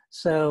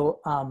 So,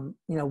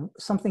 you know,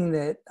 something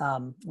that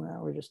well,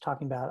 we're just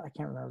talking about, I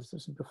can't remember if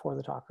this was before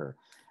the talk or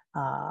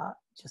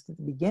just at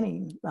the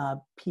beginning,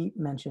 Pete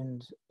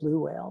mentioned blue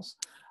whales.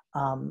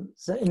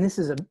 So, and this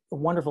is a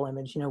wonderful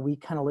image. You know, we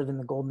kind of live in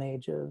the golden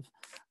age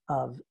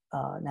of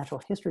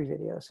natural history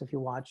videos. So if you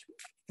watch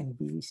any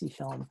BBC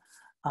film,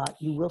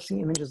 you will see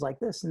images like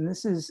this. And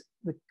this is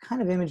the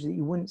kind of image that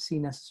you wouldn't see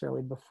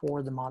necessarily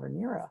before the modern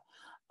era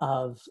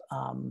of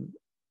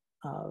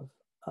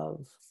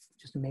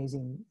just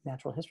amazing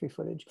natural history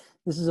footage.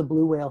 This is a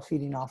blue whale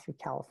feeding off of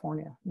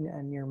California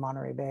near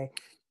Monterey Bay,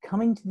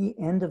 coming to the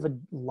end of a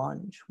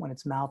lunge when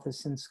its mouth has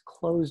since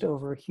closed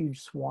over a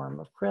huge swarm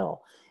of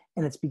krill,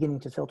 and it's beginning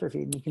to filter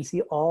feed. And you can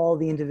see all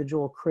the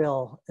individual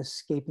krill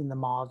escaping the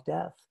maw of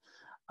death.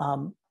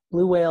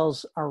 Blue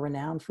whales are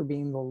renowned for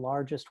being the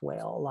largest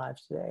whale alive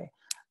today,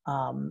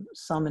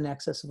 some in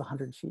excess of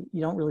 100 feet.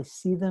 You don't really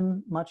see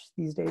them much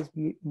these days,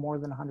 be more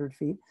than 100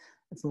 feet.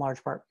 It's in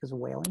large part because of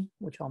whaling,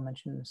 which I'll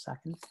mention in a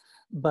second.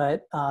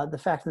 But the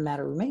fact of the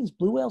matter remains,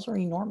 blue whales are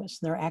enormous.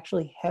 They're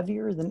actually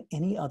heavier than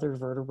any other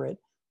vertebrate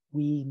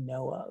we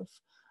know of.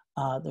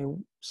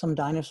 Some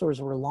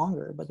dinosaurs were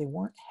longer, but they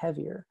weren't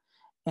heavier.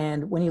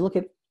 And when you look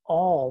at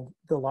all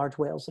the large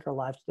whales that are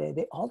alive today,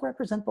 they all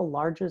represent the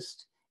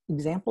largest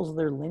examples of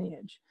their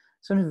lineage.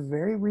 So in a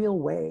very real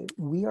way,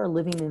 we are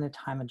living in a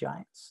time of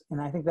giants.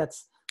 And I think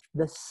that's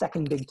the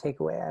second big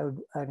takeaway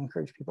I'd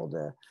encourage people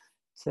to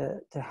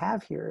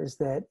have here, is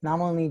that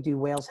not only do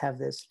whales have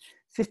this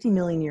 50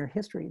 million year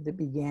history that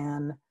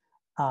began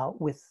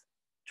with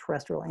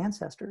terrestrial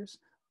ancestors,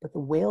 but the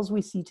whales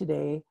we see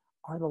today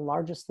are the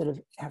largest that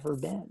have ever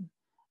been.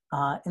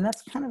 And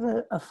that's kind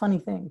of a funny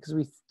thing, because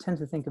we tend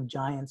to think of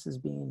giants as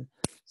being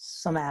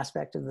some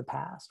aspect of the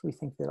past. We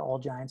think that all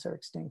giants are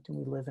extinct and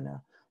we live in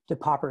a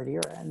depauperate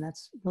era, and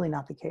that's really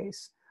not the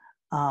case.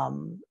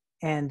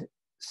 And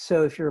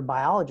so if you're a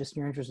biologist and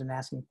you're interested in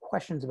asking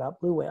questions about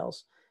blue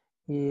whales,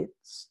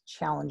 it's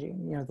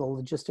challenging. You know, the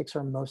logistics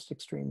are most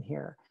extreme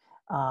here.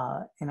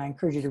 And I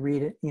encourage you to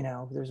read it. You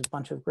know, there's a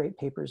bunch of great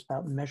papers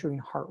about measuring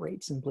heart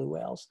rates in blue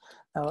whales.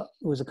 It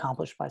was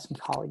accomplished by some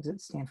colleagues at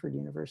Stanford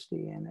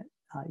University and at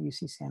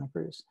UC Santa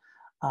Cruz.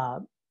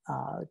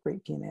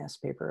 Great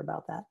PNAS paper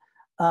about that.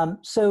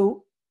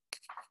 So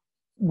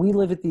we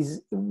live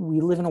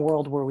in a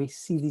world where we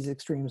see these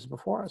extremes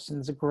before us,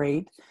 and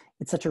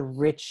it's such a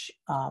rich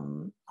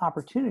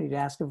opportunity to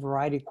ask a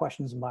variety of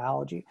questions in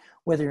biology,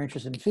 whether you're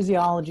interested in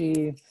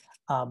physiology,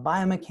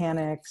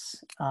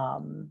 biomechanics,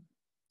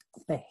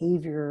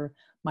 behavior,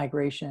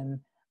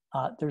 migration.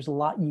 There's a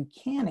lot you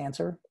can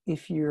answer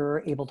if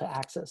you're able to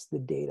access the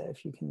data,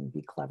 if you can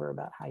be clever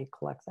about how you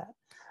collect that.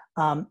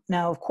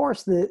 Now, of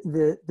course,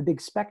 the big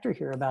specter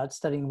here about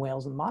studying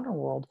whales in the modern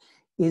world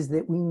is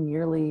that we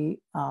nearly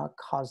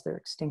caused their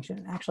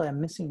extinction. Actually, I'm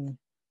missing,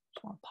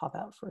 just want to pop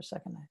out for a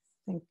second, I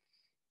think.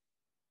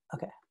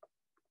 Okay,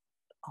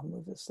 I'll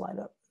move this slide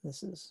up.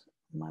 This is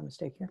my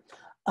mistake here.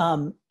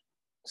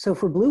 So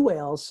for blue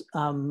whales,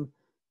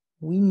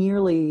 we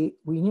nearly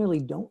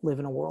don't live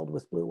in a world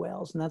with blue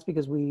whales, and that's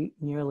because we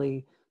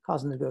nearly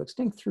caused them to go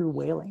extinct through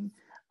whaling.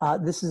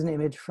 This is an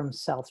image from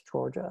South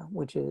Georgia,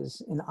 which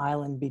is an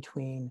island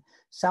between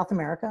South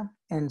America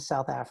and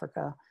South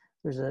Africa.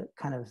 There's a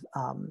kind of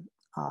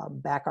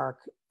back arc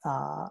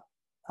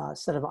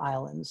set of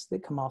islands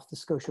that come off the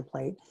Scotia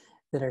Plate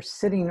that are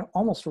sitting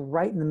almost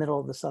right in the middle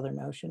of the Southern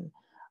Ocean.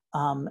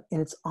 And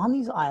it's on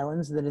these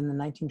islands that in the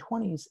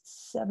 1920s,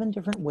 7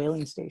 different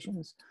whaling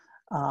stations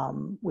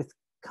with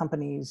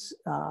companies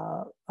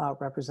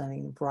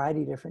representing a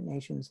variety of different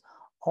nations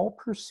all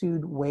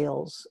pursued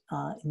whales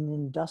in an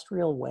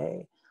industrial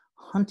way,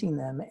 hunting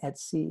them at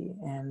sea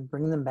and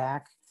bringing them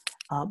back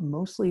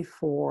mostly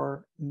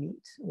for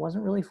meat. It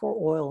wasn't really for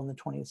oil in the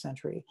 20th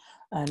century.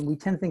 And we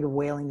tend to think of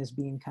whaling as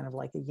being kind of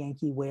like a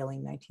Yankee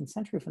whaling 19th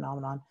century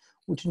phenomenon,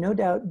 which no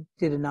doubt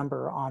did a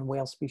number on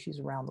whale species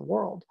around the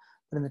world.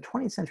 But in the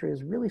 20th century, it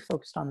was really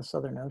focused on the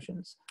Southern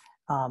Oceans.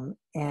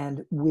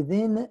 And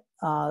within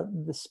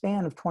the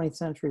span of 20th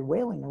century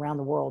whaling around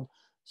the world,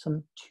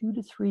 some 2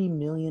 to 3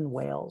 million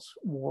whales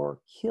were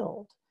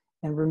killed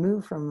and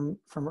removed from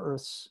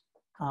Earth's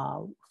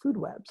food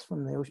webs,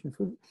 from the ocean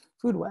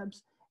food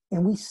webs.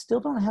 And we still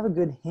don't have a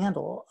good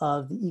handle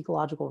of the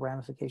ecological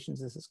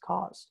ramifications this has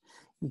caused.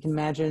 You can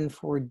imagine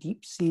for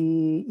deep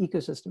sea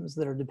ecosystems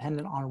that are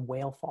dependent on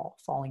whale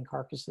falling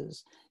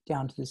carcasses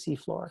down to the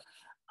seafloor,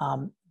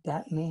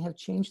 that may have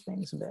changed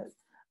things a bit,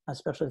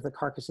 especially if the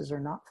carcasses are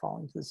not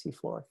falling to the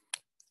seafloor.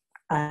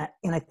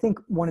 And I think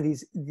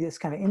this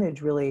kind of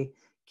image really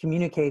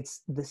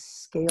communicates the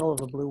scale of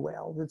a blue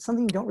whale. It's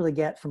something you don't really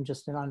get from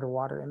just an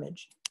underwater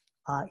image.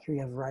 Here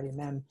you have a variety of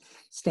men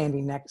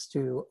standing next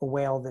to a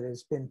whale that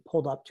has been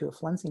pulled up to a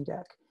flensing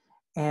deck.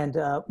 And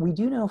we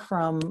do know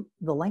from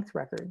the length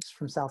records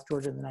from South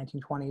Georgia in the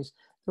 1920s,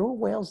 there were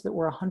whales that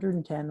were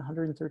 110,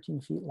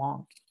 113 feet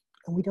long.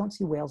 And we don't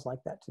see whales like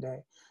that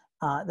today.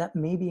 That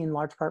may be in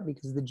large part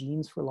because the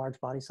genes for large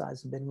body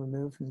size have been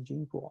removed from the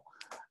gene pool.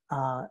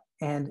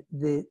 And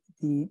the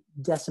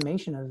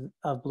decimation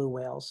of blue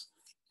whales,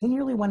 they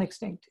nearly went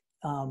extinct.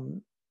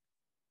 Some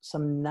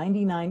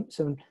 99%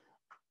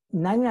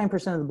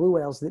 of the blue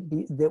whales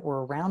that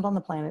were around on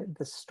the planet at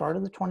the start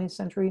of the 20th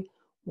century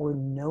were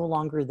no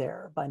longer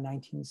there by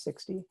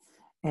 1960.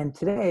 And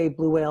today,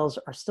 blue whales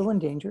are still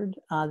endangered.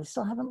 They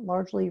still haven't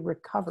largely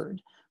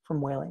recovered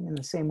from whaling in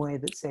the same way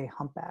that, say,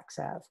 humpbacks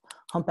have.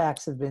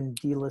 Humpbacks have been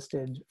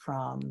delisted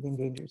from the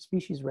Endangered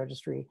Species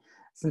Registry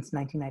since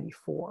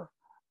 1994.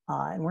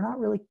 And we're not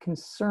really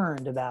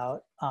concerned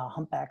about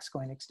humpbacks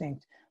going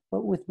extinct.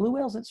 But with blue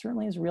whales, it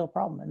certainly is a real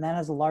problem. And that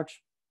has a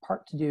large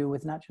part to do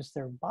with not just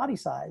their body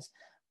size,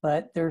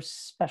 but their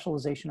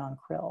specialization on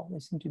krill. They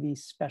seem to be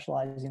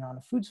specializing on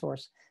a food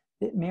source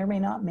that may or may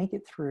not make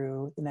it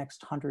through the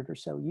next 100 or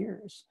so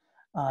years,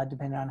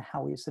 depending on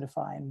how we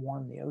acidify and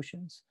warm the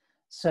oceans.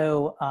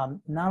 So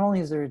not only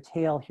is there a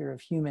tale here of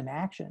human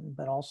action,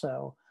 but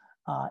also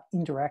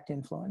indirect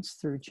influence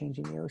through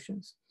changing the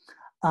oceans.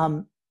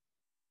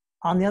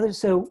 On the other,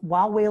 so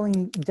while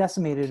whaling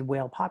decimated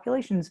whale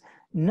populations,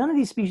 none of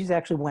these species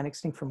actually went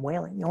extinct from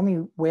whaling. The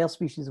only whale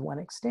species that went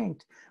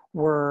extinct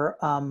were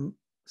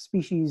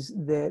species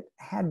that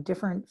had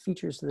different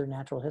features to their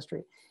natural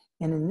history.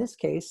 And in this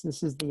case,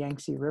 this is the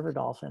Yangtze river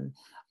dolphin.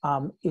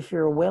 If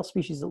you're a whale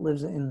species that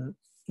lives in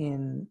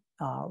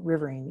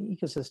riverine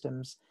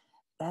ecosystems,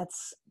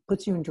 that's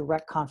puts you in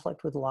direct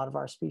conflict with a lot of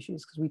our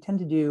species, because we tend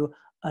to do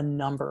a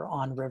number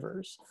on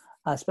rivers,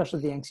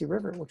 especially the Yangtze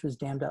River, which was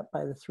dammed up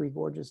by the Three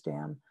Gorges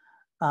Dam.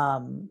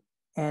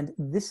 And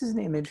this is an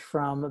image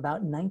from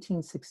about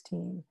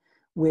 1916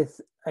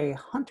 with a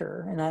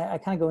hunter, and I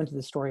kind of go into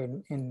the story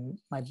in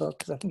my book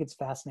because I think it's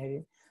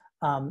fascinating.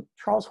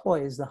 Charles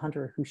Hoy is the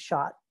hunter who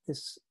shot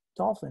this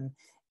dolphin,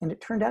 and it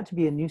turned out to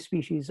be a new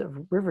species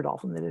of river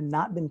dolphin that had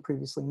not been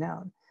previously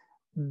known.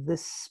 The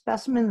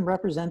specimen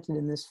represented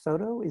in this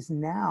photo is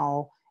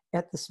now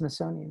at the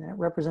Smithsonian, and it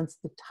represents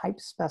the type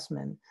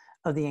specimen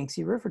of the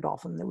Yangtze River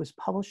dolphin that was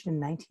published in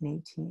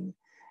 1918.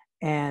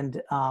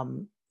 And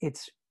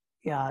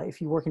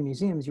if you work in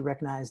museums, you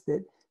recognize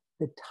that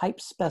the type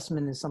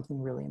specimen is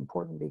something really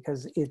important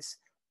because it's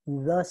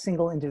the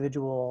single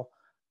individual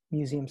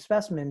museum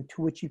specimen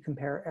to which you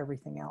compare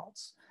everything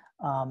else.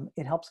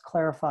 It helps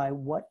clarify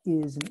what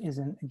is and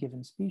isn't a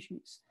given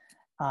species.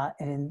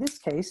 And in this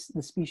case,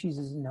 the species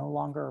is no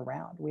longer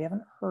around. We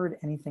haven't heard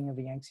anything of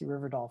the Yangtze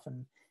River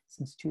dolphin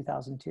since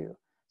 2002.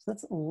 So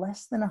that's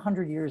less than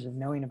 100 years of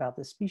knowing about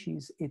this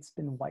species. It's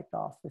been wiped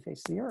off the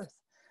face of the earth.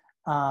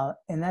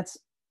 And that's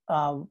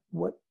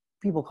what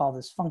people call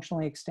this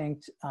functionally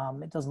extinct.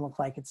 It doesn't look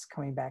like it's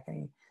coming back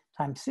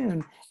anytime soon.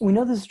 And we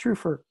know this is true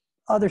for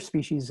other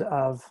species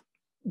of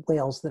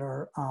whales that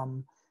are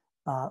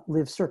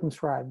live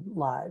circumscribed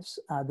lives.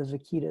 The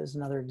vaquita is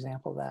another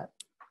example of that,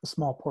 a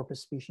small porpoise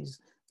species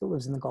that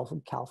lives in the Gulf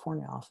of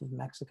California off of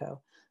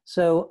Mexico.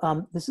 So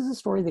this is a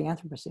story of the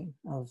Anthropocene,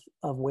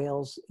 of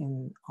whales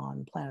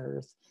on planet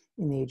Earth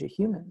in the age of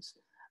humans.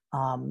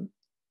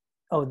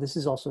 Oh, this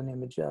is also an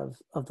image of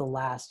the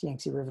last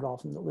Yangtze River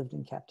dolphin that lived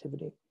in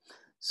captivity.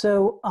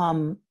 So,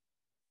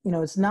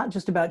 it's not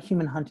just about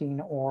human hunting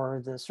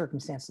or the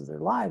circumstances of their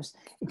lives.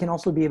 It can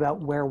also be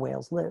about where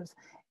whales live.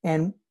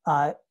 And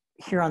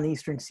here on the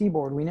eastern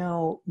seaboard, we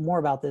know more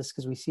about this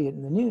because we see it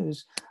in the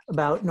news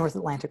about North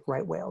Atlantic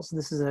right whales.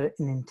 This is an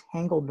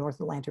entangled North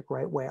Atlantic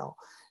right whale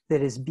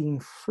that is being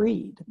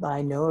freed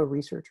by NOAA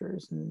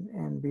researchers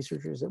and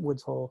researchers at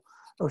Woods Hole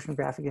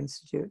Oceanographic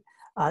Institute.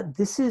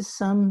 This is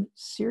some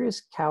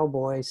serious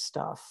cowboy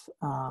stuff.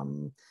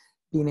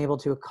 Being able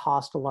to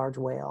accost a large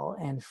whale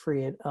and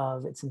free it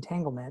of its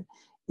entanglement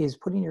is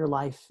putting your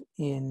life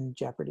in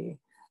jeopardy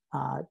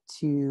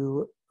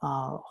to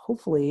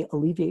hopefully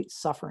alleviate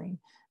suffering,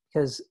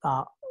 because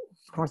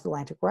North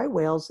Atlantic right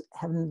whales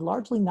have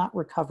largely not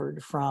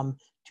recovered from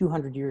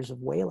 200 years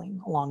of whaling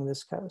along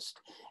this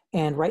coast.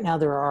 And right now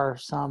there are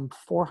some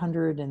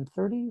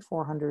 420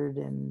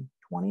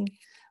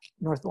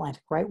 North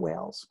Atlantic right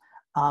whales.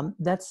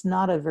 That's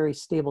not a very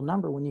stable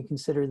number when you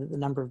consider that the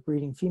number of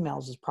breeding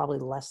females is probably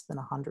less than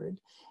 100.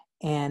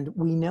 And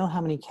we know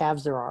how many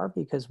calves there are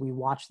because we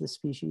watch the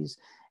species.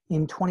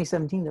 In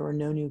 2017, there were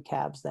no new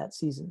calves that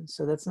season.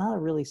 So that's not a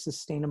really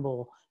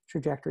sustainable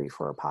trajectory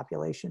for a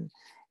population.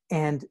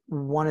 And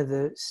one of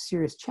the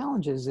serious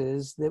challenges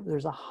is that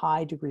there's a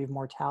high degree of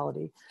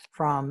mortality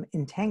from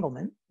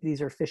entanglement. These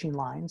are fishing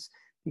lines,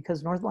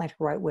 because North Atlantic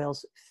right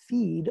whales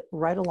feed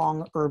right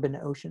along urban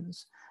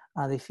oceans.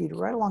 They feed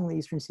right along the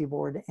eastern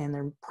seaboard, and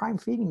their prime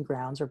feeding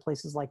grounds are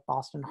places like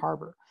Boston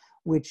Harbor,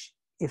 which,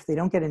 if they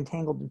don't get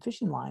entangled in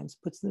fishing lines,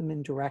 puts them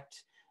in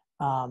direct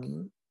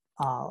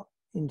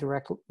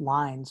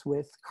lines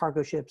with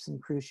cargo ships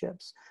and cruise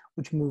ships,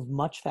 which move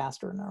much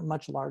faster and are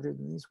much larger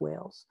than these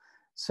whales.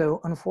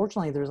 So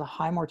unfortunately, there's a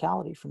high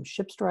mortality from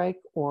ship strike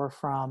or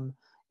from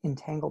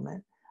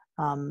entanglement.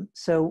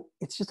 So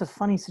it's just a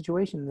funny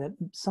situation that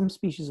some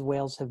species of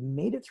whales have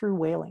made it through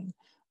whaling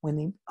when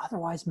they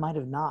otherwise might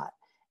have not.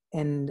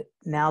 And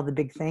now the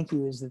big thank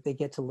you is that they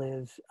get to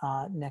live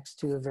next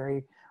to a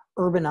very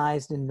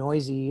urbanized and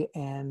noisy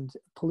and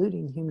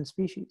polluting human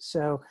species.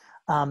 So,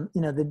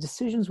 the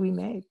decisions we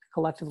make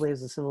collectively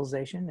as a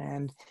civilization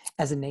and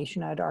as a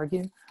nation, I'd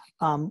argue,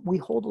 we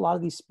hold a lot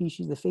of these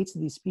species, the fates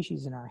of these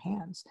species in our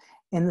hands.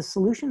 And the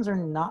solutions are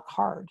not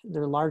hard.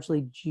 They're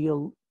largely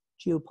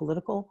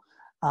geopolitical.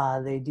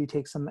 They do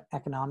take some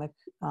economic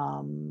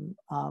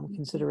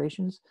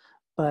considerations,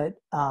 but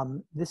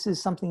this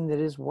is something that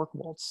is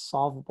workable, it's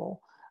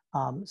solvable.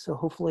 So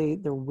hopefully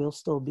there will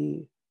still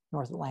be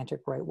North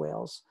Atlantic right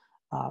whales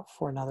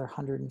for another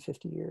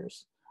 150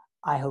 years.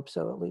 I hope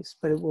so, at least,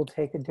 but it will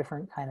take a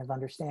different kind of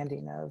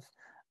understanding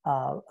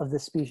of the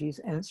species.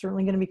 And it's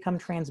certainly going to become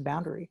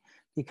transboundary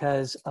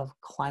because of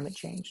climate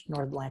change.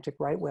 North Atlantic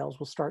right whales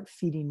will start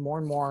feeding more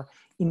and more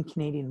in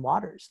Canadian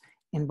waters.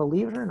 And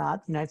believe it or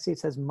not, the United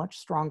States has much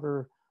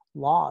stronger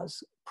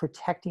laws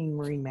protecting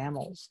marine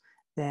mammals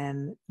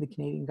than the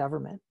Canadian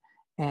government.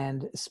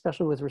 And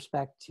especially with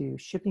respect to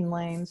shipping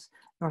lanes,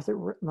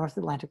 North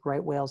Atlantic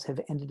right whales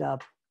have ended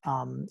up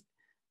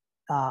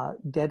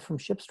dead from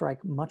ship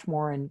strike much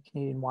more in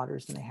Canadian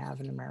waters than they have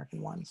in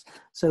American ones.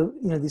 So,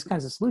 these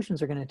kinds of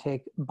solutions are going to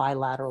take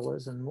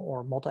bilateralism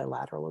or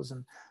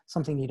multilateralism,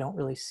 something you don't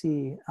really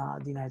see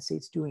the United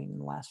States doing in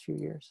the last few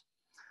years.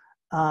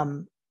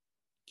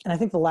 And I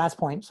think the last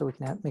point, so we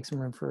can make some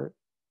room for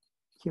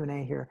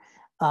Q&A here.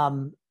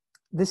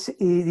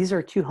 These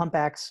are two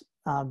humpbacks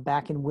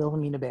back in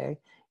Wilhelmina Bay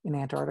in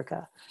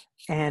Antarctica.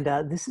 And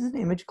this is an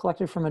image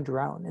collected from a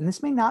drone. And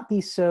this may not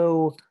be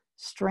so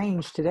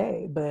strange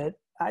today, but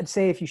I'd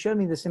say if you showed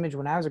me this image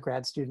when I was a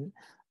grad student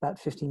about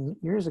 15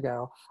 years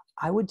ago,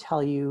 I would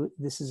tell you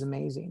this is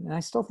amazing. And I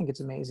still think it's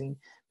amazing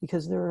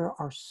because there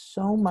are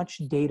so much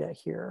data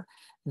here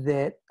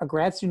that a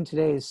grad student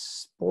today is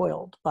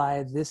spoiled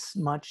by this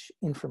much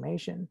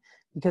information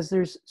because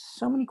there's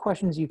so many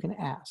questions you can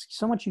ask,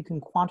 so much you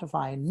can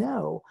quantify and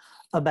know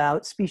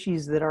about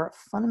species that are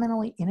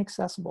fundamentally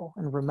inaccessible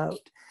and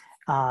remote.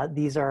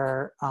 These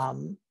are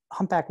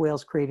humpback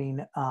whales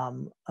creating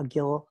a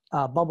gill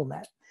bubble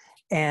net.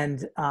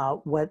 And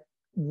what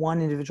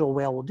one individual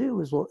whale will do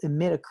is will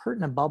emit a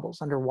curtain of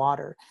bubbles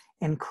underwater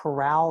and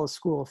corral a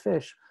school of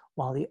fish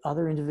while the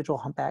other individual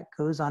humpback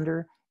goes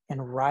under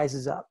and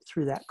rises up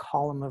through that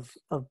column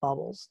of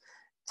bubbles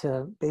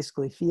to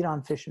basically feed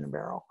on fish in a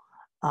barrel.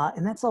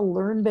 And that's a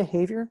learned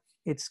behavior.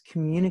 It's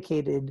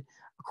communicated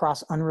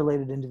across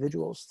unrelated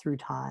individuals through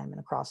time and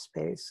across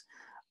space.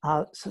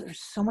 So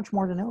there's so much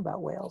more to know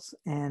about whales,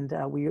 and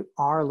we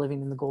are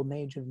living in the golden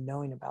age of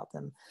knowing about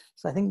them.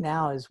 So I think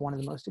now is one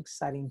of the most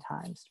exciting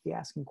times to be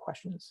asking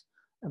questions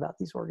about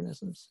these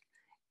organisms.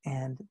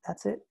 And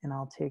that's it. And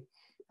I'll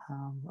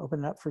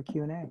open it up for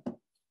Q&A.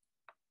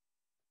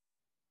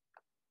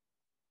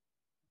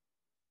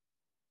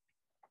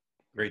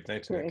 Great,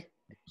 thanks, Nick.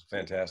 It was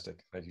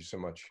fantastic. Thank you so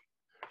much.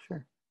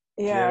 Sure.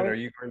 Yeah. Janet, are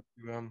you going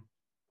to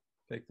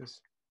take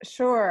this?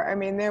 Sure. I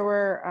mean, there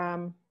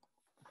were,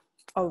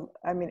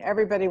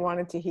 everybody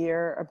wanted to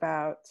hear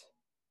about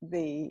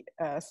the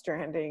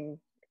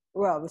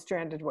the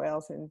stranded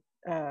whales in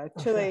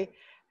Chile,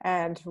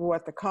 and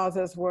what the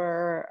causes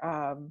were,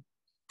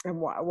 and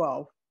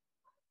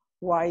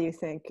why you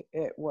think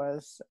it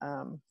was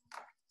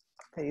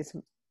these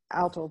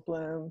algal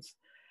blooms.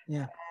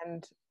 Yeah.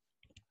 And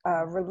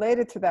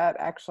related to that,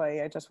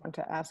 actually, I just want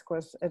to ask: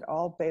 was it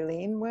all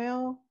baleen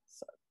whales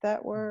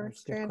that were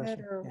stranded,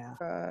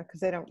 or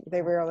because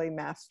they rarely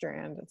mass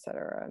strand, et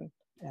cetera? And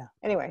yeah.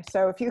 Anyway,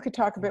 so if you could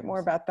talk a bit more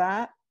about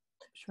that.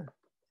 Sure.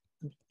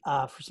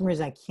 For some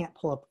reason, I can't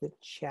pull up the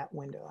chat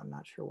window. I'm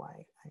not sure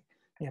why.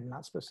 I'm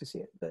not supposed to see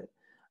it, but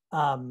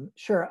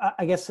sure.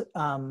 I guess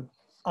I'll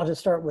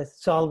just start with,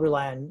 so I'll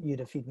rely on you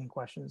to feed me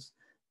questions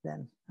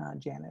then,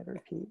 Janet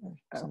or Pete or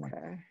someone.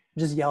 Okay.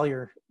 Just yell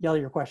your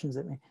questions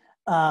at me.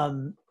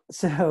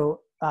 So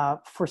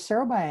for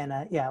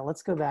Cerobiana,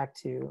 let's go back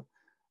to,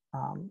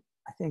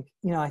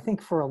 I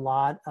think for a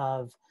lot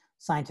of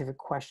scientific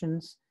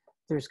questions,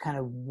 there's kind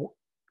of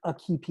a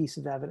key piece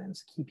of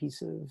evidence, a key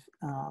piece of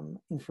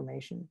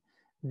information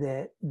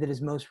that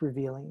is most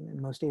revealing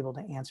and most able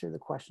to answer the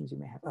questions you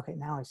may have. Okay,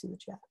 now I see the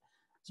chat.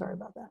 Sorry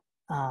about that.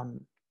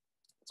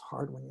 It's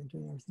hard when you're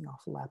doing everything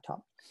off the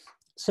laptop.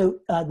 So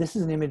this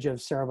is an image of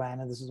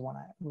Cerobiana. This is one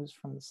was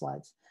from the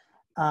slides.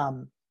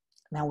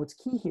 Now what's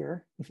key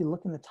here, if you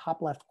look in the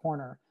top left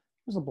corner,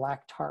 there's a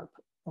black tarp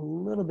a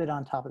little bit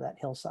on top of that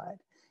hillside.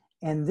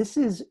 And this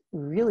is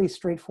really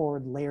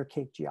straightforward layer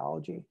cake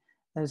geology.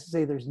 That is to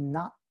say, there's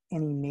not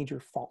any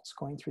major faults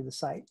going through the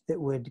site that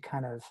would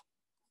kind of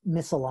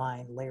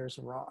misalign layers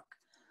of rock.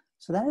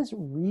 So that is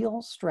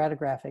real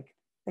stratigraphic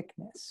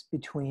thickness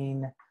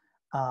between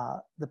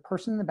the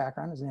person in the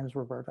background, his name is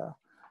Roberto,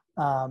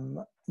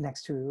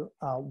 next to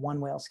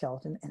one whale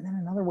skeleton, and then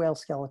another whale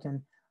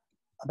skeleton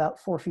about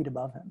 4 feet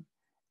above him.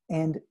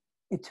 And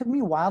it took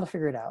me a while to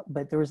figure it out,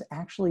 but there was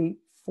actually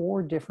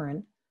 4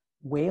 different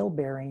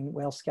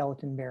whale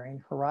skeleton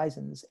bearing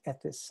horizons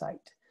at this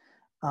site.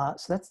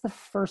 So that's the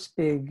first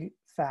big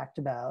fact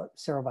about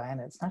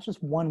Cerobiana. It's not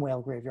just one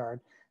whale graveyard.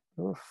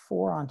 There were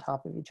 4 on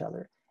top of each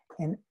other.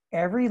 And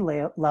every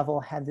level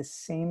had the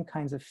same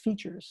kinds of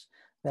features.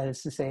 That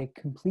is to say,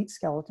 complete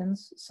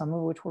skeletons, some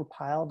of which were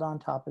piled on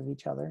top of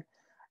each other.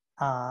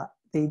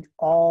 The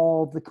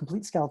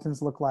complete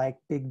skeletons look like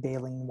big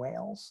baleen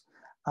whales,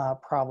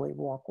 probably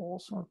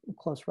rorquals or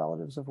close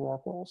relatives of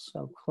rorquals,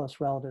 so close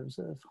relatives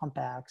of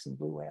humpbacks and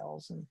blue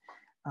whales, and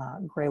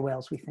gray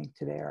whales we think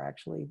today are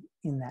actually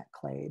in that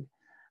clade.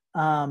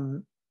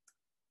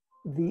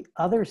 The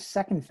other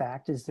second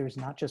fact is there's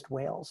not just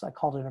whales. I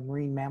called it a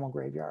marine mammal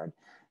graveyard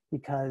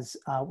because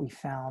we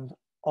found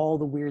all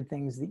the weird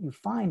things that you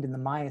find in the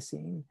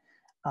Miocene,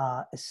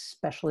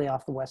 especially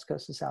off the west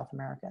coast of South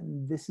America.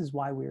 And this is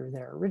why we were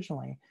there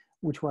originally,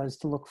 which was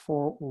to look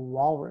for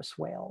walrus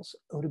whales,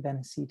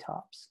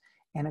 odobenecetops,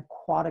 and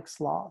aquatic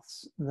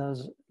sloths.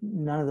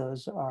 None of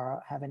those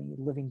have any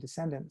living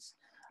descendants,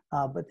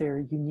 but they're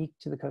unique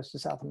to the coast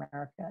of South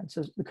America. And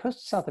so the coast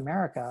of South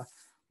America,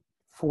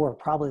 for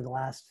probably the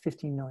last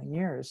 15 million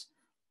years,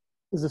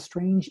 is a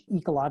strange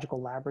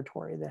ecological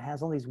laboratory that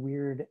has all these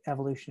weird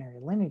evolutionary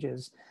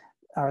lineages,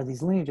 or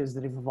these lineages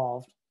that have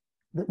evolved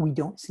that we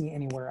don't see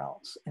anywhere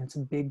else. And it's a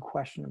big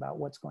question about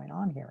what's going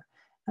on here.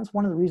 That's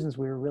one of the reasons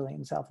we were really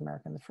in South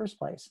America in the first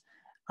place.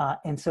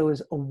 And so it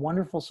was a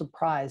wonderful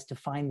surprise to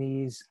find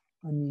these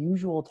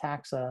unusual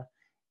taxa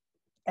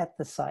at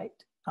the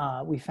site.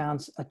 We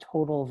found a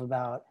total of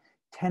about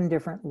 10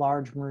 different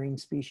large marine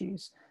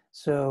species.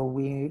 So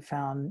we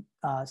found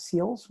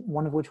seals,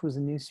 one of which was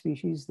a new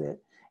species that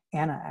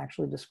Anna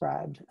actually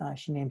described.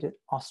 She named it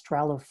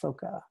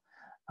Australophoca,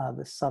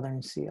 the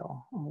southern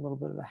seal, a little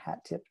bit of a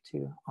hat tip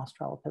to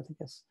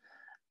Australopithecus.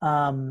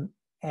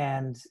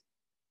 And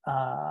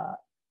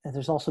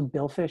there's also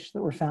billfish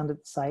that were found at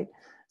the site.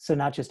 So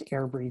not just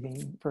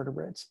air-breathing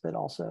vertebrates, but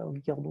also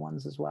gilled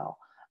ones as well.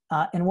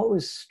 And what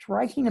was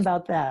striking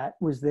about that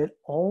was that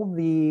all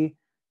the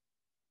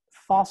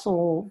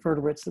fossil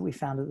vertebrates that we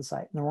found at the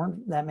site, and there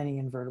weren't that many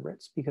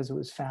invertebrates because it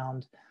was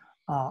found,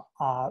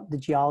 the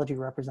geology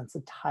represents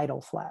a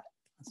tidal flat.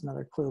 That's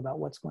another clue about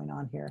what's going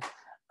on here.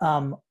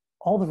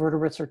 All the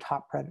vertebrates are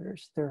top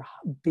predators. They're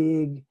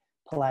big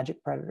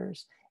pelagic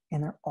predators,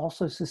 and they're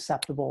also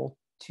susceptible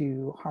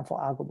to harmful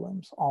algal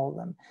blooms, all of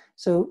them.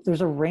 So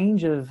there's a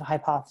range of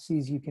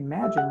hypotheses you can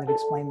imagine that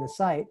explain the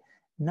site,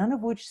 none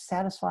of which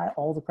satisfy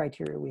all the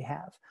criteria we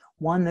have.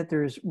 One, that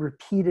there's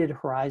repeated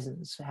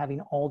horizons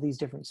having all these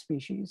different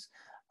species.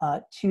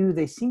 Two,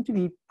 they seem to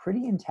be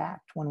pretty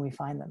intact when we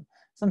find them.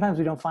 Sometimes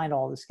we don't find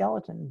all the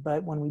skeleton,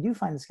 but when we do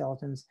find the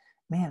skeletons,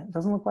 man, it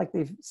doesn't look like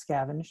they've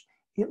scavenged.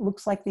 It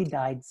looks like they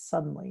died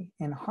suddenly.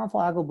 And harmful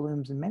algal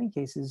blooms in many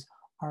cases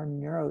are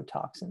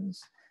neurotoxins.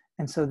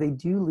 And so they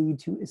do lead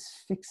to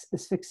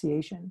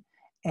asphyxiation.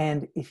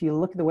 And if you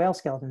look at the whale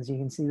skeletons, you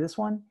can see this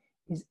one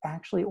is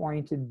actually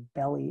oriented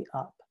belly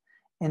up.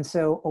 And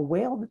so a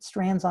whale that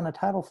strands on a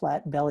tidal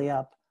flat belly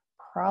up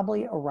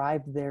probably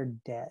arrived there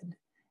dead.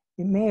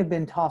 It may have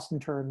been tossed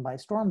and turned by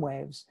storm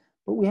waves,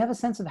 but we have a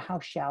sense of how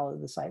shallow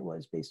the site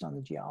was based on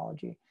the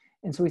geology.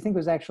 And so we think it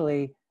was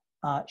actually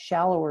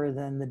shallower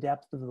than the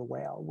depth of the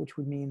whale, which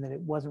would mean that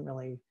it wasn't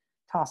really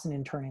tossing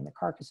and turning the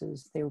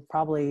carcasses. They were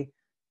probably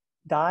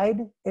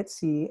died at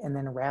sea and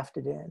then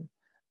rafted in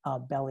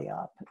belly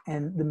up.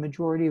 And the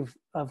majority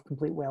of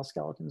complete whale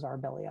skeletons are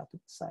belly up at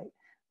the site,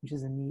 which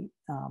is a neat,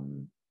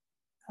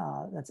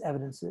 that's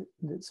evidence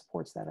that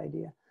supports that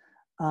idea.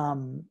 I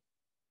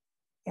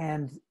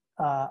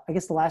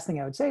guess the last thing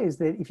I would say is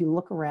that if you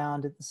look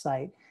around at the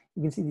site,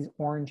 you can see these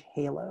orange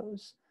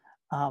halos.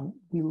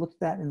 We looked at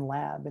that in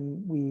lab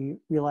and we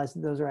realized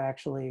that those are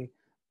actually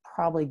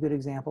probably good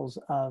examples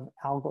of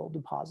algal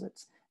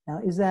deposits. Now,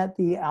 is that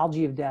the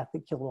algae of death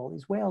that killed all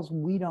these whales?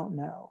 We don't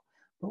know.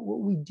 But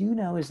what we do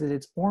know is that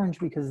it's orange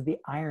because of the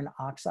iron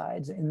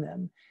oxides in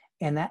them.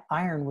 And that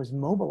iron was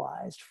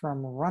mobilized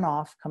from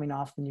runoff coming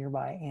off the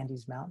nearby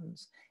Andes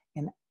Mountains.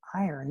 And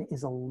iron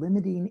is a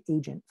limiting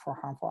agent for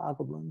harmful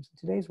algal blooms in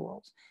today's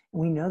world.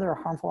 And we know there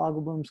are harmful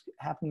algal blooms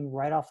happening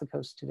right off the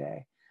coast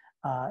today,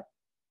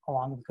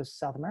 along the coast of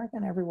South America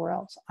and everywhere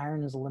else.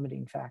 Iron is a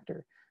limiting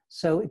factor.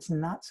 So it's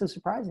not so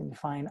surprising to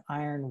find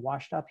iron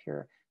washed up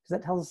here, because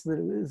that tells us that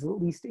it was at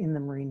least in the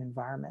marine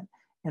environment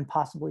and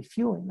possibly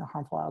fueling the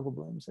harmful algal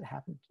blooms that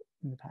happened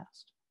in the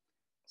past.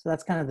 So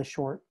that's kind of the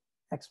short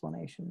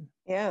explanation.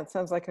 Yeah, it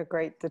sounds like a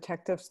great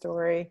detective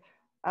story.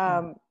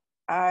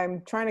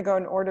 I'm trying to go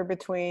in order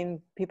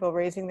between people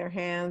raising their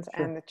hands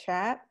and the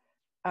chat.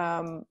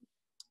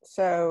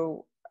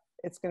 So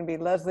it's going to be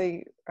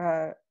Leslie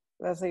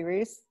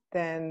Reese,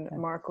 then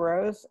Mark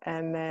Rose,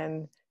 and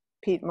then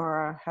Pete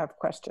Mora have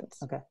questions.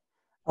 Okay. I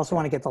also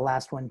want to get the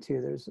last one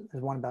too. There's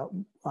one about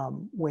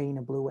weighing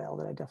a blue whale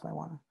that I definitely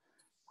want to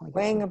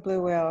weighing a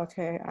blue whale.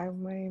 Okay, I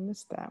may have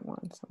missed that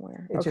one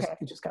somewhere. It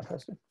just got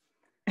posted.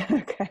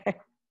 Okay.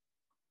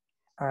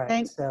 All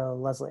right. So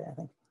Leslie, I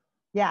think.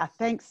 Yeah,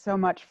 thanks so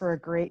much for a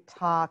great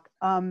talk.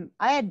 I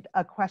had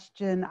a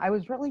question. I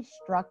was really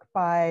struck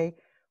by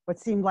what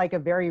seemed like a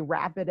very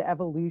rapid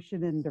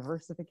evolution and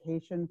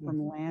diversification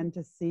from land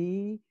to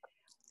sea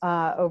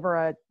over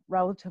a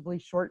relatively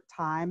short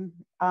time.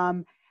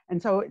 And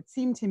And so it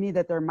seemed to me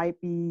that there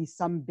might be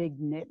some big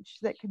niche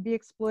that could be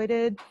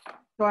exploited.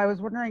 So I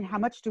was wondering, how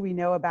much do we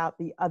know about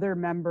the other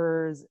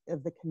members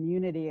of the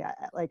community?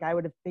 Like, I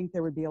would think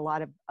there would be a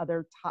lot of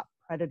other top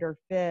predator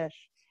fish.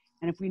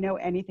 And if we know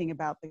anything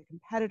about the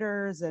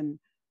competitors and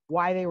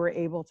why they were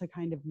able to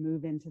kind of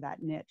move into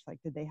that niche, like,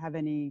 did they have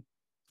any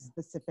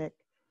specific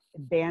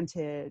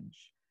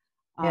advantage?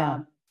 Yeah.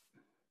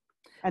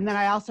 And then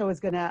I also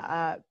was going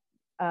to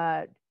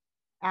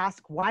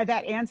ask why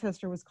that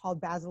ancestor was called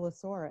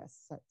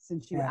Basilosaurus,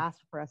 since you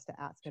asked for us to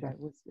ask it. I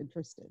was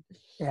interested.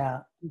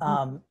 Yeah.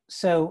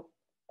 So,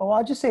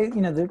 I'll just say,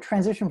 the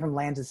transition from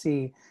land to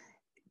sea,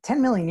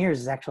 10 million years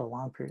is actually a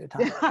long period of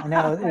time. I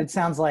know it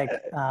sounds like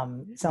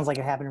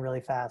it happened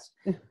really fast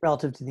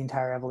relative to the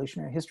entire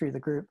evolutionary history of the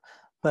group,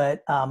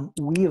 but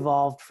we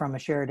evolved from a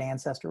shared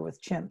ancestor with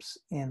chimps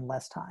in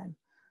less time.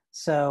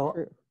 So,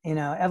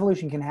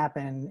 evolution can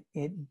happen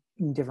in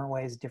different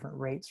ways, different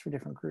rates for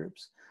different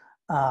groups.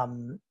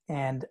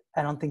 And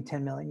I don't think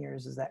 10 million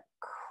years is that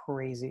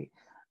crazy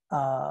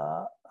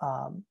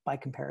by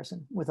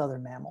comparison with other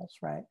mammals,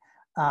 right?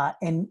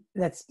 And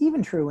that's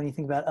even true when you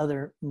think about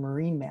other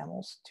marine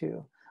mammals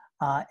too.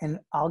 And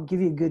I'll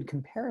give you a good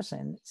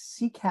comparison.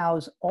 Sea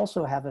cows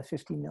also have a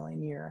 50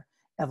 million year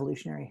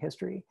evolutionary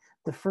history.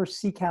 The first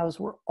sea cows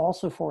were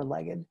also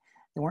four-legged.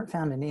 They weren't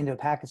found in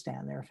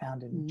Indo-Pakistan. They were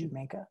found in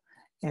Jamaica.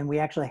 And we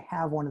actually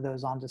have one of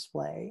those on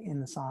display in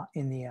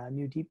the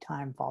New Deep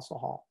Time Fossil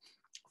Hall.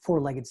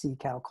 Four-legged sea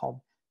cow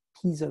called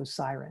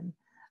Pysenson.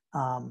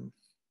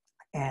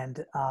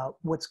 And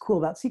what's cool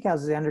about sea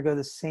cows is they undergo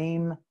the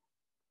same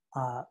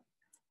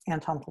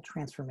anatomical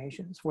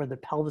transformations where the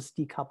pelvis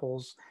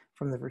decouples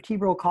from the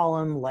vertebral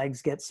column,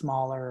 legs get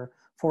smaller,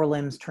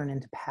 forelimbs turn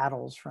into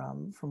paddles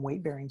from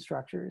weight-bearing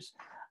structures,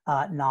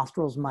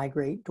 nostrils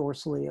migrate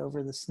dorsally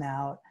over the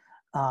snout.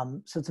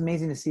 So it's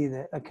amazing to see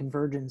a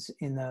convergence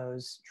in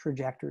those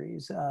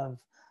trajectories of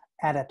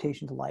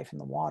adaptation to life in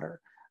the water.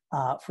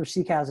 For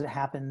sea cows, it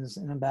happens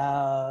in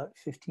about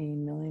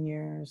 15 million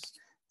years,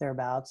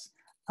 thereabouts.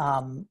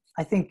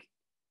 I think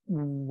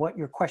what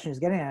your question is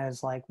getting at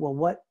is like, well,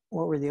 what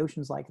were the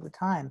oceans like at the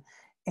time?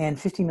 And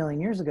 15 million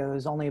years ago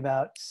is only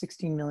about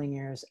 16 million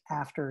years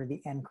after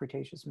the end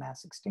Cretaceous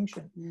mass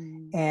extinction.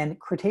 And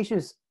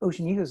Cretaceous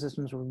ocean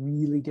ecosystems were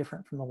really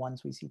different from the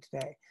ones we see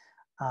today.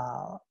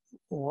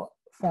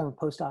 Former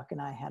postdoc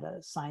and I had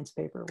a science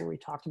paper where we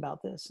talked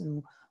about this.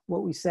 And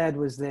what we said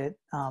was that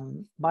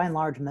by and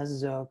large,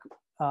 Mesozoic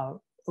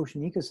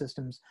ocean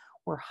ecosystems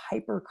were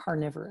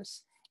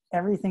hyper-carnivorous.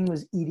 Everything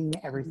was eating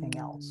everything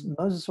else.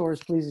 Mosasaurs,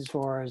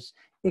 plesiosaurs,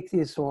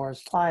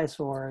 ichthyosaurs,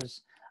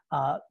 pliosaurs,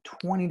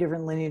 20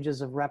 different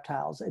lineages of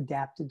reptiles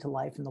adapted to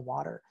life in the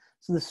water.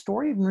 So the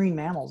story of marine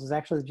mammals is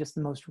actually just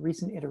the most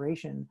recent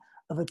iteration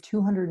of a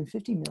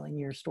 250 million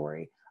year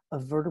story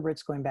of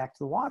vertebrates going back to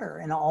the water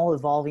and all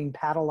evolving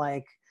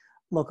paddle-like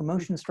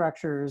locomotion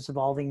structures,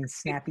 evolving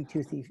snappy,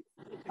 toothy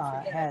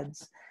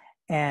heads.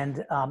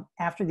 And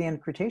after the end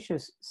of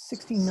Cretaceous,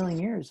 16 million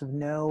years of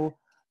no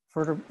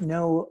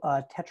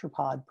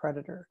tetrapod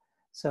predator.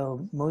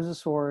 So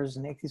mosasaurs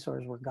and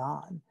ichthyosaurs were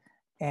gone.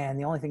 And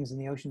the only things in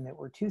the ocean that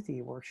were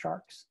toothy were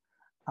sharks.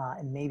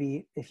 And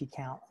maybe if you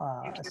count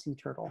a sea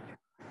turtle.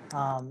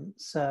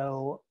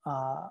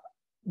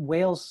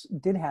 Whales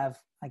did have,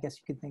 I guess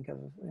you could think of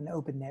an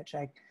open niche.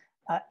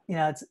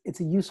 It's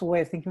a useful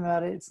way of thinking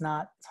about it. It's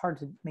hard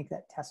to make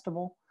that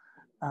testable.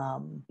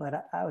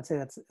 But I would say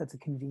that's a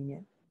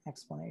convenient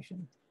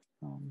explanation.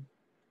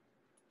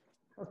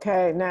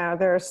 Okay, now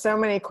there are so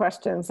many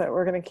questions that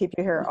we're going to keep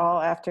you here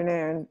all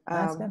afternoon.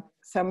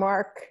 So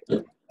Mark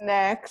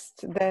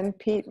next, then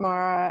Pete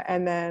Mara,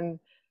 and then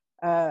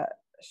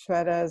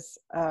Shweta's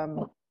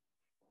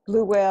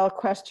blue whale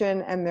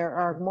question, and there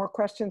are more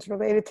questions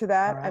related to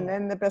that, and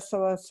then the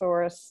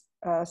Basilosaurus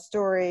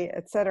story,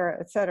 et cetera,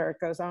 et cetera. It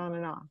goes on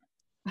and on.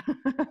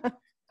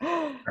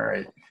 All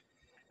right.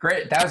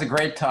 Great. That was a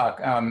great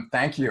talk.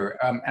 Thank you.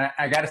 And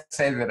I got to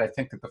say that I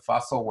think that the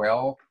fossil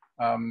whale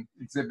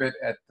exhibit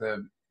at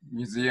the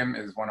museum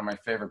is one of my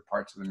favorite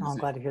parts of the museum. Oh, I'm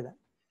glad to hear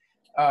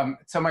that.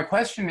 So my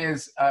question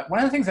is, one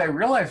of the things I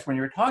realized when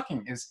you were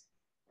talking is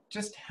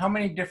just how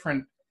many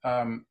different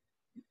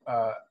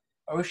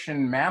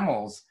ocean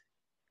mammals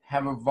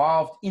have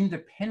evolved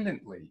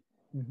independently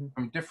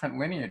from different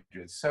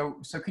lineages.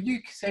 So could you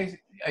say,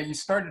 you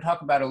started to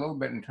talk about a little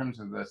bit in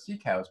terms of the sea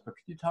cows, but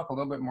could you talk a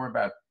little bit more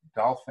about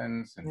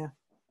dolphins and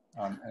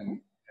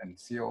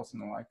seals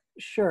and the like?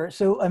 Sure.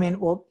 So, I mean,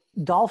 well,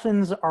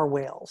 dolphins are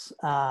whales,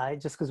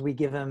 just because we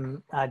give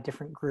them a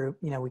different group.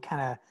 We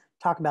kind of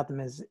talk about them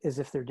as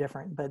if they're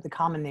different, but the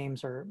common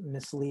names are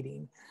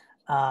misleading.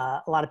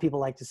 A lot of people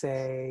like to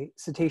say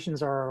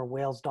cetaceans are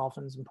whales,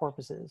 dolphins, and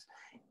porpoises.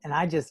 And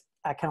I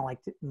kind of like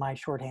my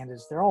shorthand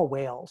is they're all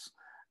whales.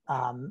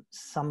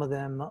 Some of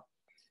them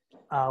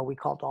we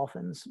call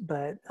dolphins,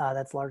 but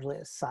that's largely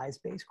a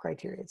size-based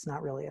criteria. It's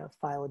not really a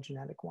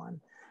phylogenetic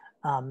one.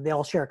 They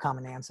all share a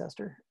common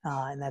ancestor,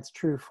 and that's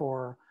true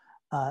for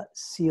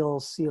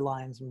seals, sea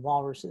lions, and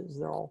walruses.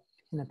 They're all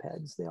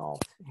pinnipeds. They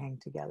all hang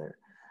together.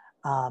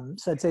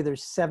 So I'd say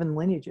there's 7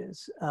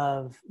 lineages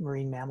of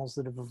marine mammals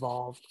that have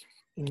evolved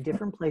in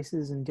different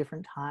places and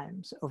different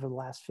times over the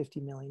last 50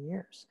 million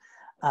years.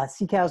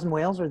 Sea cows and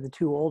whales are the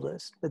 2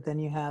 oldest, but then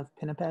you have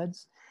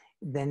pinnipeds.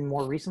 Then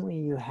more recently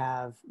you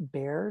have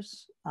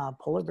bears.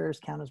 Polar bears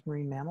count as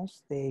marine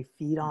mammals. They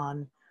feed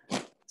on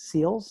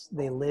seals.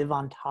 They live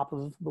on top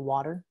of the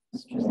water.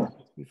 It's just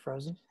happens to be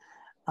frozen,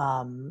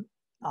 on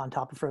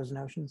top of frozen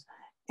oceans.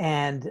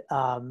 And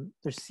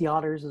there's sea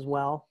otters as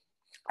well.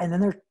 And then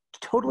there's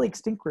totally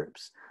extinct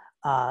groups,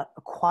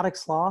 aquatic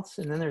sloths,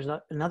 and then there's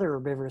another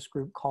herbivorous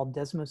group called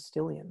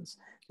desmostylians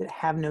that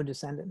have no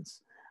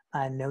descendants,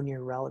 no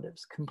near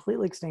relatives,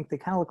 completely extinct. They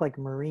kind of look like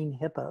marine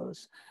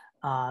hippos.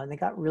 They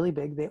got really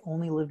big. They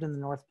only lived in the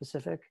North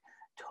Pacific.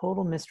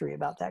 Total mystery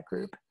about that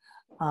group.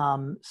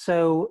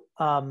 So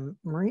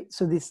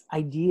this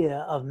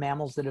idea of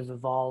mammals that have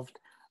evolved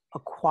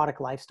aquatic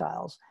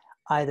lifestyles,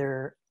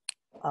 either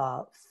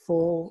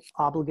full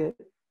obligate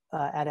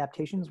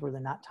adaptations where they're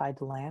not tied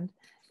to land.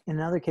 In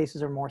other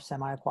cases are more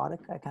semi-aquatic.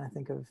 I kind of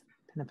think of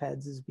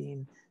pinnipeds as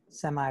being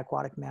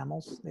semi-aquatic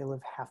mammals. They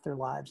live half their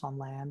lives on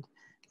land.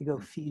 They go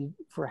feed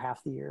for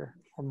half the year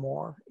or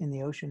more in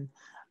the ocean.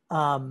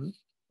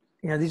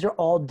 You know, these are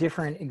all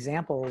different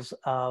examples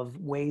of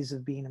ways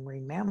of being a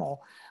marine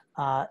mammal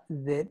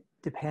that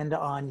depend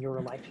on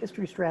your life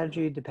history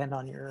strategy, depend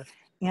on your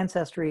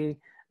ancestry,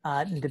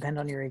 and depend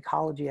on your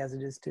ecology as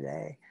it is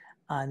today,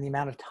 and the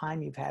amount of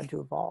time you've had to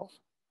evolve.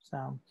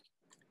 So,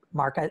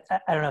 Mark, I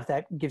don't know if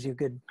that gives you a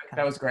good.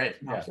 That was great.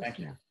 Yeah, thank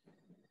you.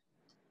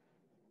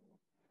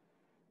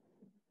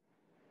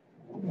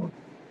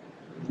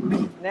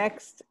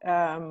 Next,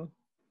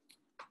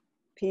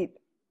 Pete,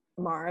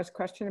 Mara's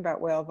question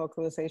about whale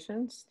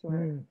vocalizations.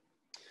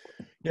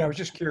 Yeah, I was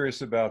just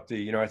curious about the,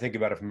 you know, I think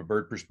about it from a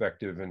bird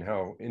perspective and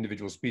how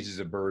individual species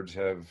of birds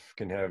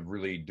can have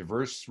really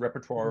diverse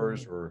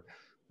repertoires or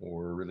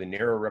really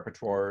narrow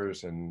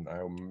repertoires. And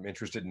I'm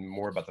interested in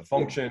more about the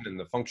function and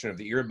the function of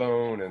the ear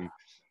bone. And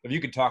if you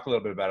could talk a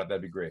little bit about it,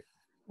 that'd be great.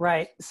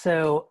 Right.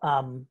 So,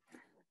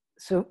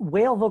 so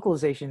whale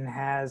vocalization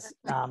has.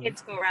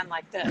 Kids go around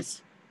like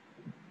this.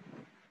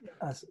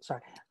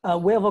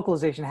 Whale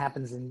vocalization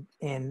happens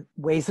in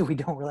ways that we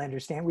don't really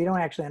understand. We don't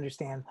actually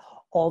understand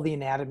all the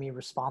anatomy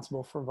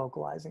responsible for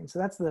vocalizing. So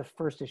that's the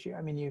first issue.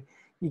 I mean, you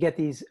get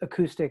these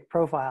acoustic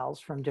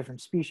profiles from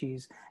different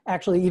species.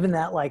 Actually, even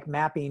that like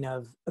mapping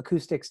of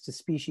acoustics to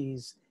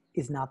species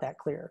is not that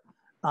clear.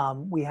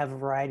 We have a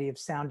variety of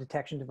sound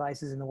detection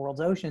devices in the world's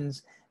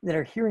oceans that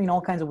are hearing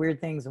all kinds of weird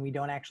things, and we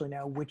don't actually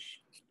know which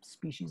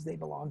species they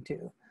belong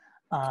to.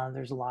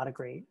 There's a lot of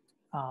great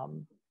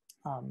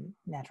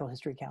natural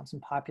history accounts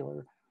and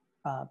popular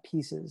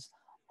pieces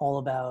all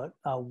about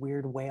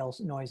weird whale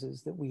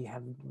noises that we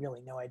have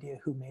really no idea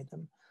who made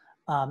them.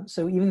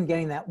 So even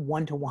getting that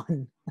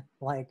one-to-one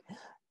like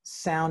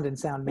sound and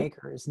sound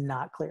maker is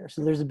not clear.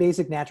 So there's a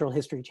basic natural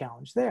history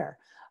challenge there.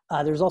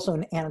 There's also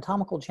an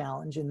anatomical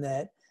challenge in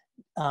that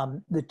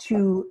the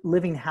 2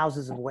 living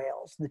houses of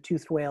whales, the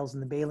toothed whales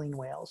and the baleen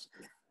whales,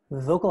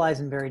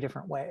 vocalize in very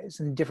different ways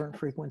and different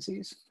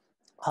frequencies.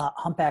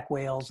 Humpback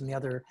whales and the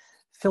other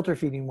filter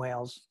feeding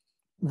whales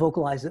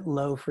vocalize at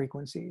low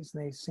frequencies.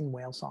 They sing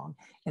whale song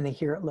and they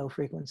hear at low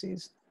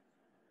frequencies.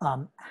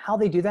 How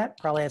they do that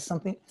probably has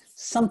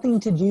something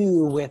to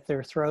do with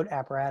their throat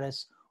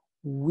apparatus.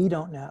 We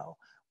don't know.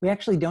 We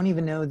actually don't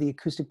even know the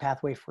acoustic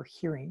pathway for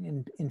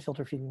hearing in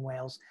filter feeding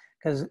whales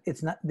because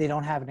they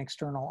don't have an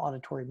external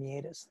auditory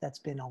meatus. That's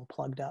been all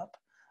plugged up.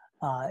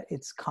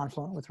 It's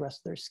confluent with the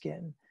rest of their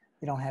skin.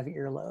 They don't have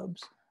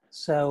earlobes.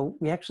 So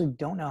we actually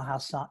don't know how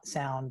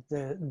sound,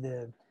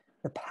 the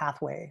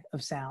pathway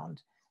of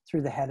sound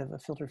through the head of a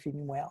filter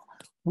feeding whale.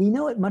 We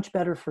know it much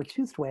better for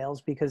toothed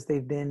whales because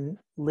they've been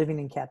living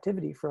in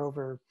captivity for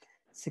over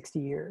 60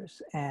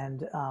 years.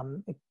 And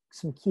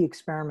some key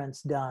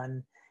experiments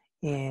done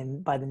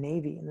by the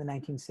Navy in the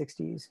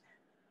 1960s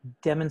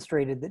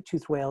demonstrated that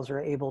toothed whales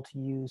are able to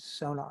use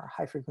sonar,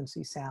 high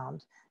frequency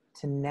sound,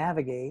 to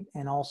navigate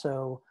and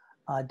also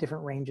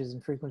different ranges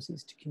and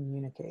frequencies to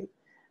communicate.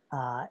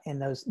 And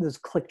those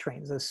click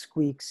trains, those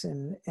squeaks,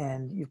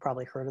 and you've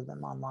probably heard of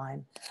them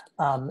online.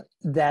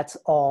 That's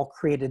all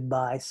created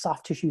by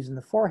soft tissues in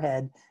the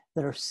forehead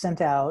that are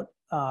sent out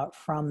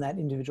from that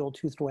individual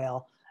toothed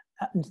whale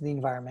out into the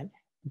environment,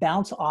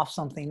 bounce off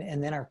something,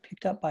 and then are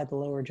picked up by the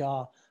lower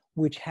jaw,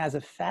 which has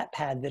a fat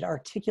pad that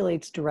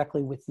articulates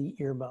directly with the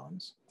ear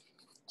bones.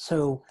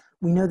 So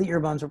we know the ear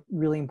bones are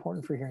really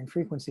important for hearing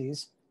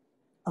frequencies,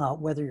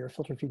 whether you're a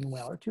filter feeding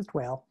whale or toothed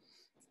whale.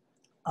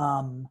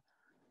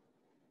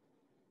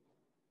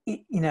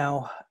 You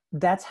know,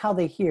 that's how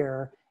they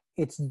hear.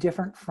 It's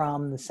different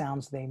from the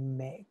sounds they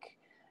make.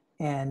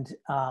 And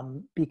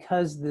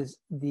because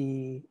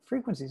the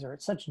frequencies are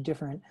at such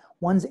different,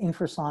 one's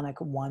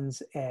infrasonic,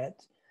 one's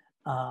at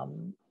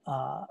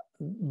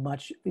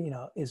much,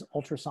 is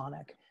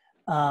ultrasonic.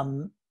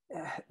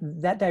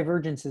 That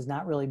divergence has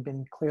not really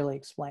been clearly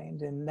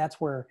explained. And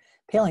that's where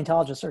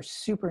paleontologists are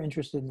super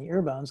interested in the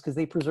ear bones because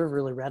they preserve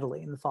really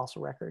readily in the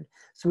fossil record.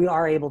 So we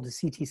are able to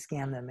CT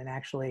scan them and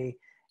actually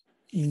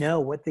know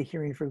what the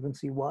hearing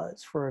frequency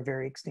was for a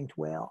very extinct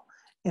whale.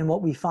 And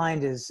what we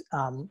find is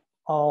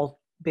all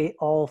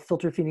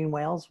filter feeding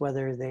whales,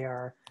 whether they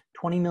are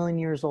 20 million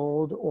years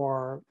old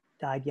or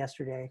died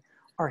yesterday,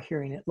 are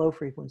hearing at low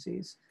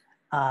frequencies.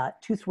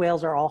 Toothed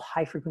whales are all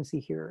high frequency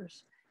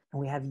hearers, and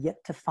we have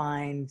yet to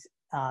find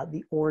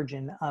the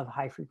origin of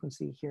high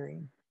frequency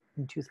hearing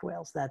in toothed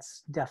whales.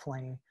 That's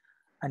definitely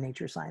a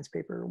nature science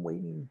paper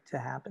waiting to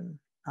happen.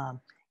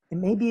 It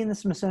may be in the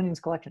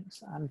Smithsonian's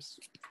collections. I'm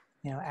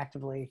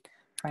actively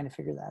trying to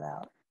figure that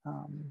out.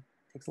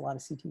 Takes a lot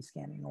of CT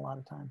scanning, a lot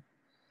of time.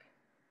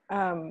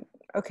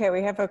 Okay,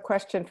 we have a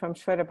question from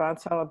Shweta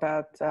Bansal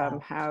about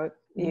how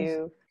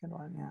you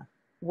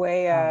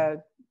weigh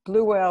a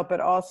blue whale, but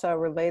also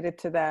related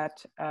to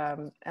that,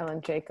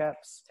 Ellen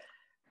Jacobs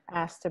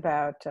asked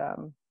about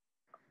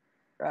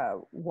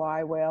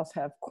why whales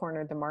have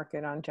cornered the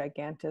market on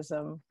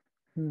gigantism.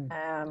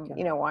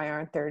 Why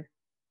aren't there,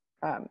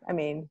 I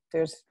mean,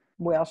 there's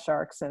whale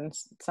sharks and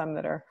some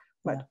that are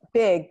much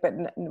big, but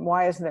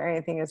why isn't there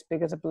anything as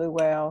big as a blue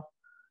whale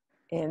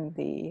in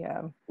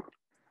the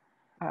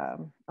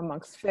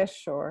amongst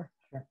fish or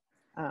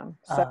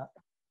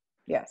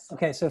yes.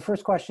 Okay, so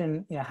first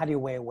question, how do you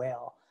weigh a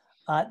whale?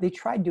 They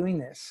tried doing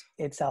this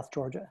in South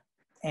Georgia,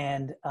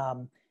 and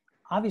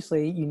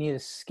obviously you need a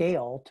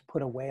scale to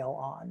put a whale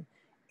on,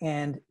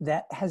 and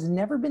that has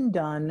never been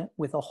done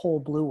with a whole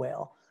blue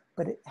whale,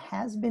 but it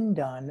has been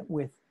done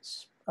with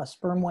a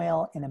sperm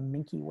whale and a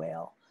minke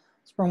whale.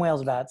 Sperm whale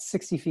is about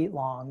 60 feet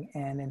long,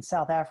 and in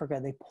South Africa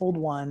they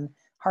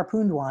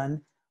harpooned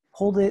one,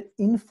 pulled it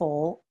in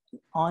full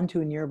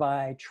onto a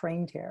nearby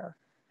train tear,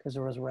 because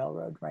there was a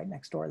railroad right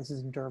next door. This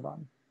is in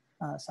Durban,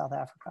 South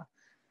Africa.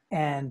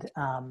 And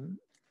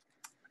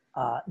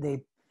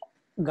they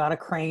got a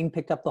crane,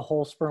 picked up the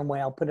whole sperm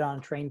whale, put it on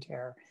a train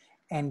tear,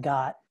 and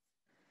got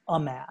a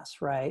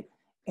mass, right?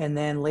 And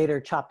then later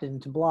chopped it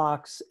into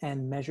blocks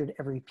and measured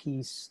every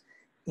piece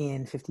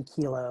in 50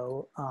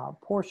 kilo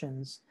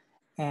portions.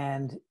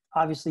 And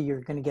obviously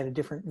you're going to get a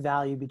different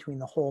value between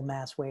the whole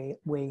mass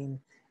weighing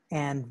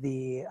and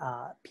the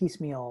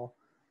piecemeal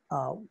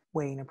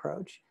weighing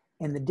approach.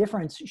 And the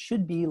difference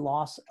should be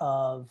loss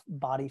of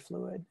body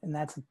fluid. And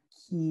that's a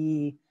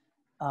key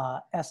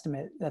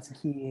estimate. That's a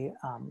key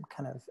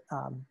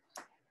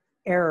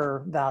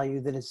error value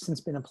that has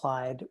since been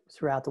applied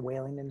throughout the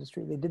whaling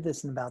industry. They did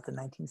this in about the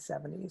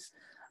 1970s.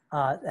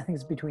 I think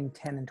it's between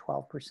 10 and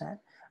 12%.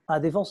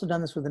 They've also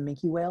done this with a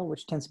minke whale,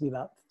 which tends to be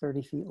about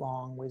 30 feet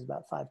long, weighs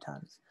about 5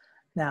 tons.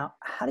 Now,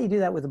 how do you do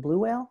that with a blue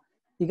whale?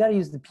 You got to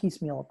use the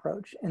piecemeal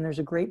approach. And there's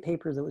a great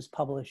paper that was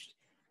published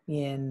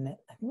in,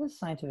 I think it was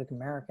Scientific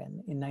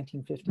American in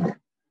 1950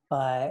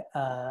 by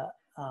a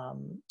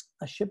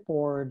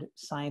shipboard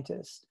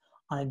scientist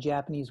on a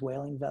Japanese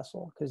whaling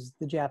vessel, because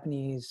the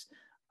Japanese,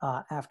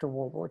 after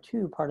World War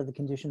II, part of the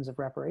conditions of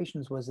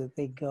reparations was that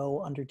they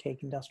go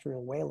undertake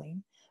industrial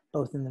whaling,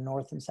 both in the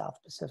North and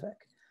South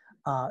Pacific.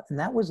 And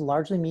that was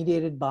largely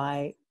mediated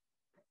by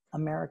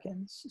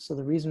Americans. So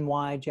the reason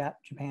why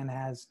Japan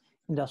has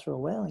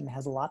industrial whaling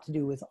has a lot to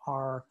do with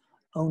our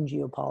own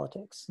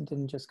geopolitics. It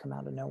didn't just come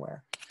out of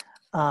nowhere.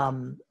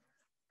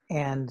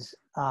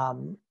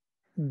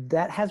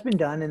 That has been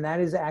done, and that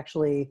is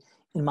actually,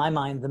 in my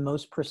mind, the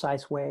most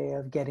precise way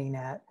of getting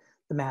at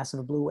the mass of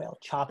a blue whale.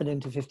 Chop it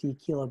into 50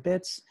 kilo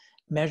bits,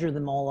 measure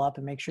them all up,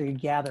 and make sure you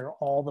gather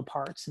all the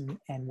parts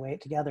and weigh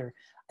it together.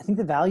 I think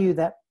the value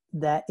that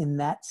in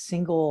that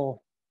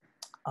single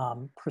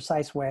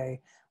precise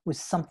way was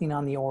something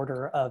on the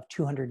order of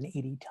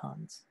 280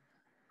 tons.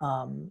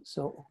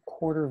 So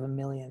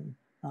 250,000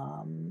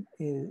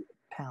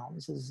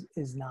 pounds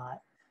is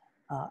not,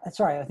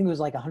 sorry, I think it was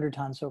like 100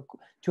 tons, so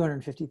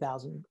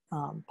 250,000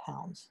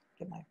 pounds.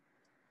 Get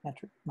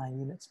my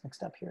units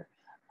mixed up here.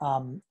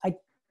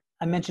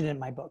 I mentioned it in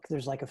my book.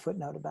 There's like a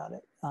footnote about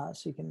it,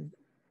 so you can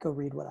go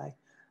read what I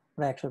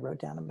actually wrote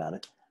down about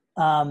it.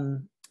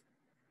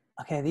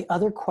 Okay, the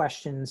other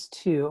questions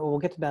too, we'll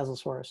get to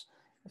Basilosaurus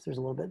if there's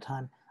a little bit of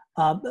time.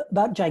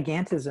 About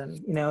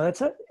gigantism,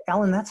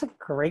 Ellen, that's a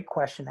great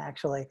question,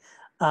 actually.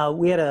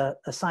 We had a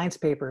science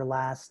paper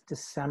last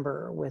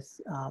December with,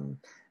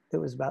 there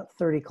was about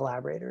 30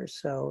 collaborators.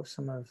 So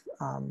some of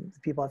the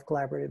people I've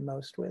collaborated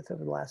most with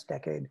over the last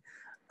decade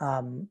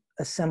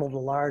assembled a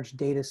large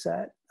data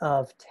set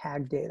of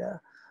tag data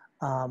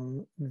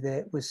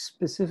that was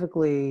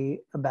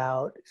specifically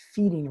about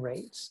feeding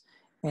rates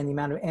and the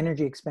amount of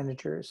energy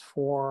expenditures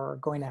for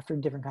going after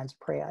different kinds of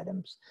prey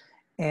items.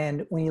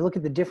 And when you look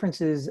at the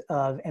differences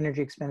of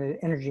energy expended,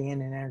 energy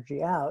in and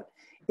energy out,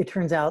 it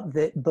turns out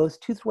that both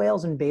toothed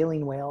whales and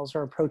baleen whales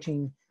are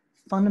approaching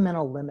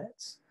fundamental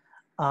limits.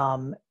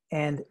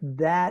 And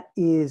that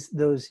is,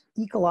 those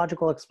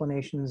ecological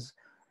explanations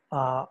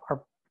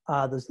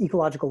those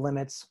ecological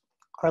limits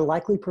are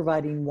likely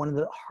providing one of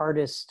the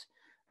hardest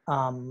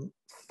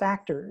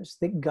factors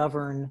that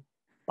govern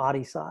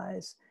body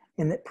size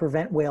and that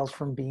prevent whales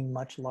from being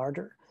much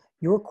larger.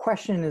 Your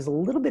question is a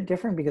little bit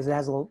different because it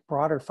has a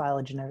broader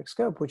phylogenetic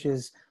scope, which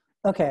is,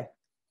 okay,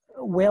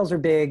 whales are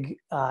big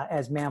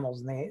as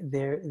mammals, and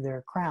they're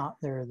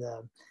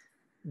the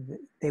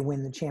they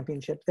win the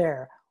championship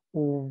there.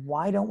 Well,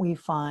 why don't we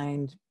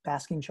find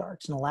basking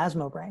sharks and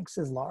elasmobranchs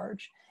as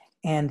large?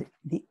 And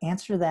the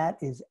answer to that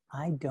is,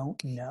 I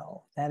don't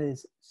know. That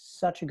is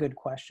such a good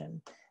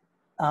question.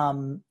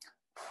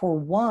 For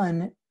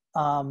one,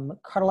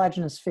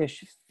 cartilaginous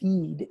fish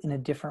feed in a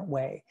different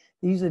way.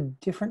 They use a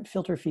different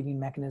filter feeding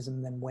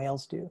mechanism than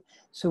whales do.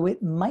 So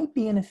it might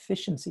be an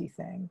efficiency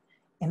thing.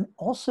 And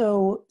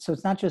also, so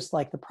it's not just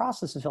like the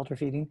process of filter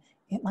feeding,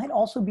 it might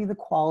also be the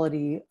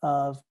quality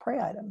of prey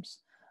items.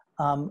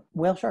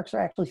 Whale sharks are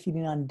actually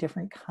feeding on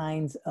different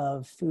kinds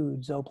of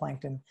food,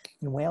 zooplankton,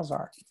 than whales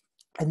are.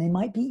 And they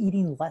might be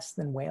eating less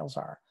than whales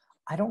are.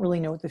 I don't really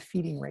know what the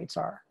feeding rates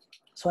are.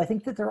 So I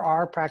think that there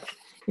are,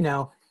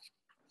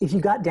 if you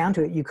got down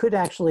to it, you could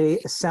actually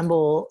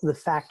assemble the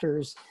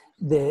factors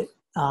that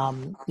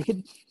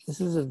this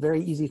is a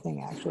very easy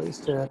thing actually, is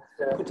to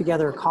put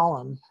together a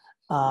column,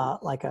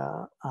 like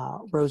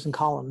rows and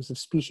columns of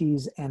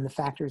species and the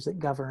factors that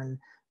govern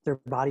their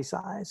body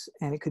size.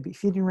 And it could be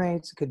feeding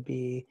rates, it could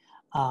be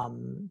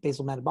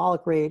basal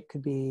metabolic rate,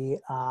 could be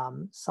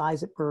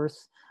size at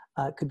birth,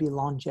 it could be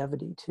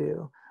longevity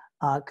too.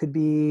 It could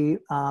be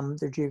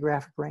their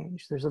geographic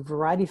range. There's a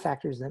variety of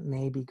factors that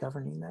may be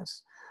governing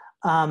this.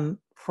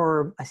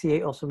 I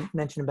see also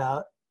mentioned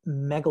about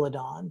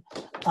megalodon.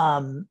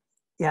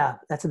 Yeah,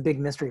 that's a big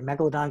mystery.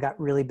 Megalodon got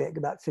really big,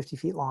 about 50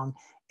 feet long,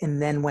 and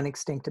then went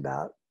extinct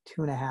about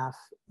 2.5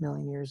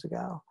 million years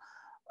ago.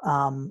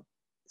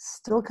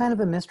 Still kind of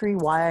a mystery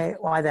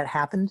why that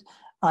happened.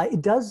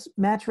 It does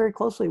match very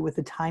closely with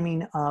the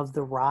timing of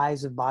the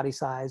rise of body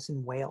size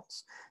in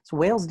whales. So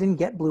whales didn't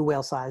get blue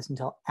whale size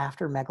until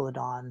after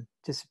Megalodon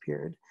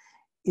disappeared.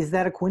 Is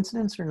that a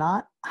coincidence or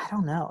not? I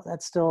don't know.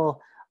 That's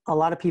still, a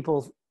lot of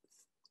people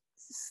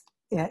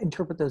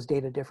interpret those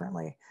data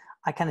differently.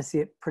 I kind of see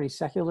it pretty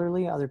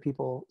secularly. Other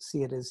people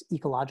see it as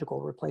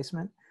ecological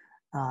replacement.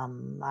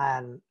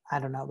 I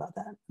don't know about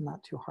that. I'm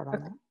not too hard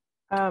on that.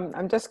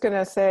 I'm just going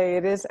to say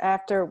it is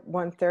after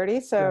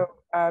 1:30, so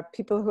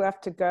people who have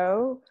to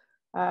go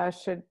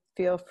should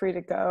feel free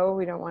to go.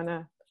 We don't want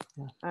to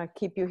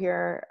keep you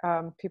here.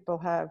 People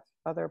have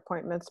other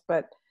appointments,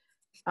 but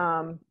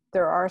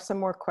there are some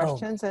more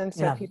questions, and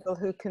so people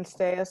who can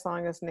stay as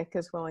long as Nick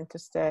is willing to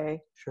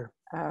stay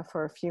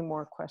for a few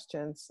more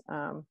questions.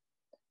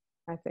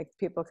 I think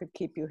people could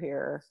keep you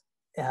here.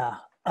 Yeah.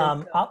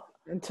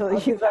 Until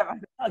you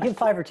I'll give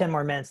 5 or 10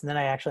 more minutes, and then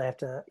I actually have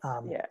to.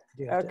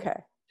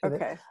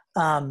 Okay.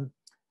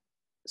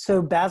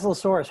 So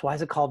Basilosaurus, why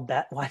is it called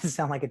that? Why does it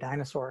sound like a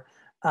dinosaur?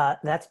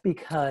 That's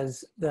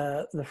because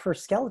the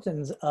first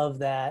skeletons of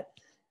that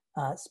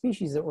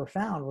species that were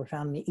found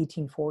in the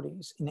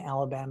 1840s in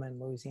Alabama and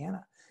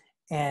Louisiana.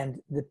 And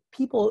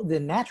the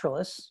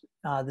naturalists,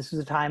 this was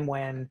a time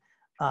when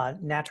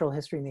natural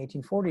history in the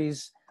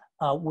 1840s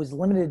was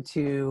limited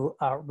to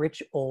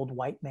rich old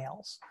white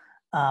males.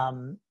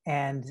 And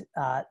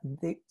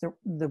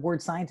the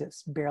word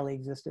scientists barely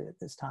existed at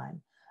this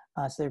time.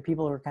 So there are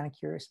people who are kind of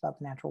curious about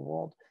the natural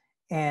world.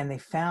 And they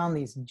found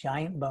these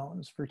giant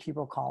bones,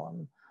 vertebral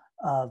column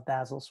of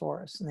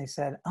Basilosaurus. And they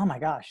said, oh my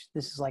gosh,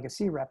 this is like a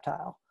sea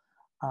reptile.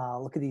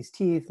 Look at these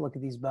teeth, look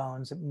at these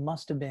bones. It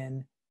must have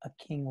been a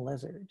king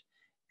lizard.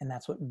 And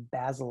that's what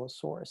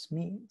Basilosaurus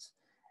means.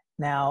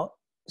 Now,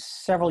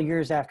 several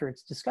years after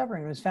its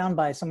discovery, it was found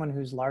by someone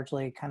who's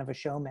largely kind of a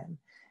showman.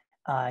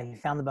 He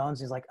found the bones.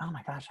 He's like, oh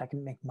my gosh, I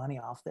can make money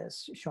off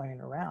this, showing it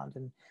around,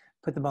 and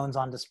put the bones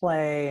on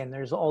display. And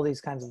there's all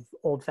these kinds of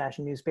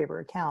old-fashioned newspaper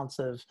accounts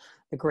of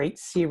the great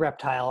sea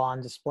reptile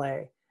on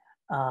display.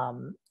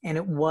 And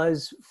it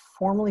was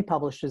formally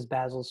published as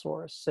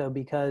Basilosaurus. So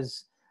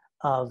because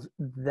of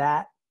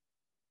that,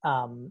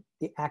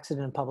 the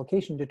accident of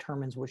publication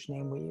determines which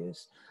name we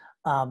use.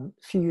 A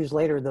few years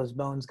later, those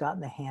bones got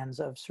in the hands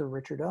of Sir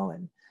Richard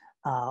Owen,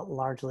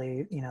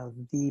 largely,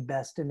 the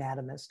best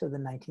anatomist of the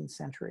 19th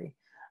century.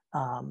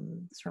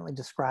 Certainly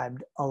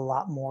described a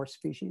lot more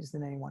species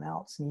than anyone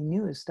else, and he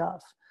knew his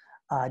stuff.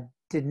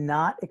 Did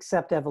not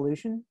accept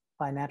evolution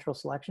by natural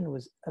selection,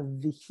 was a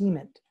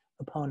vehement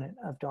opponent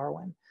of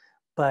Darwin,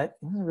 but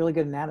he was a really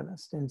good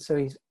anatomist. And so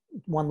he's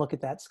one look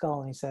at that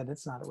skull and he said,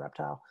 it's not a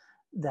reptile,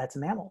 that's a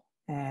mammal.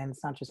 And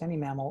it's not just any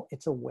mammal,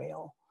 it's a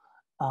whale.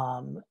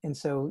 And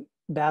so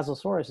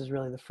Basilosaurus is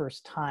really the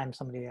first time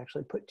somebody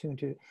actually put two and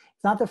two.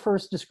 It's not the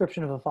first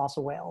description of a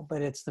fossil whale,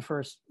 but it's the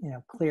first,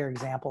 clear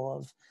example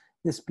of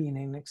this being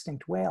an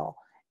extinct whale.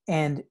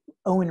 And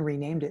Owen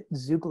renamed it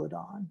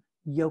Zeuglodon,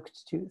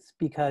 yoked tooth,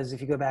 because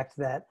if you go back to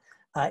that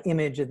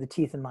image of the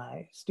teeth in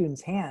my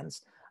students'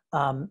 hands,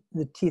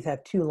 the teeth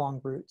have two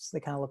long roots. They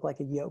kind of look like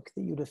a yoke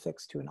that you'd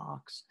affix to an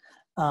ox.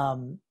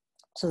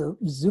 So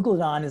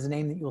Zeuglodon is a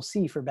name that you'll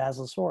see for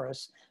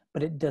Basilosaurus,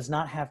 but it does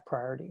not have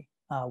priority.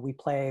 We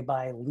play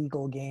by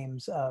legal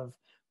games of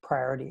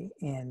priority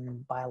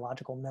in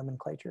biological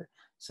nomenclature.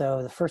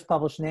 So the first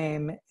published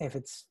name, if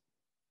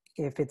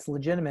it's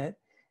legitimate,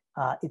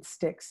 it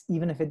sticks,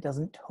 even if it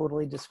doesn't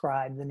totally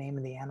describe the name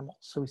of the animal.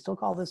 So we still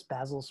call this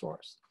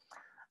Basilosaurus.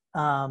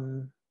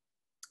 All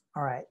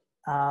right.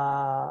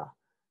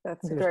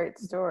 That's a great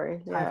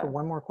story. Time for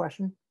one more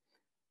question.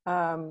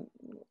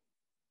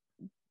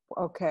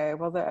 Okay,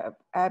 well, the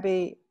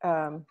Abby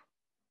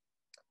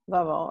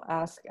Lovell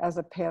asked, as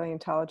a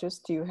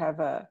paleontologist, do you have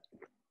a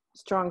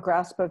strong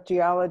grasp of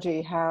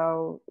geology?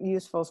 How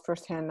useful is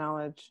firsthand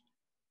knowledge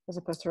as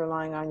opposed to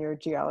relying on your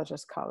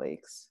geologist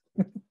colleagues?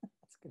 That's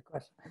a good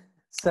question.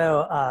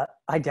 So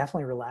I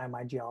definitely rely on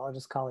my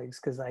geologist colleagues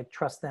because I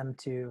trust them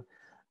to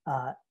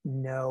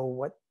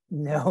know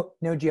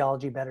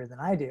geology better than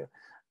I do.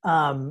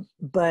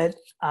 But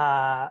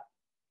I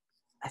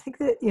think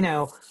that, you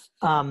know,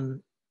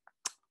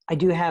 I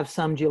do have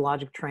some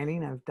geologic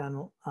training. I've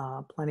done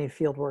plenty of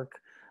field work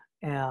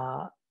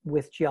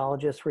with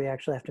geologists where you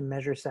actually have to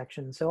measure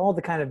sections. So all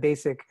the kind of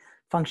basic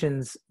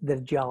functions that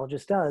a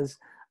geologist does,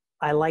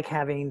 I like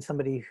having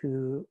somebody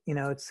who, you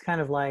know, it's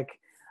kind of like,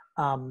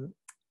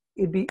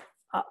 it'd be,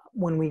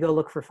 when we go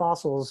look for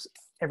fossils,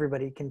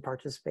 everybody can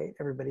participate.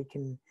 Everybody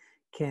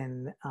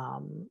can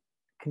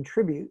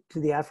contribute to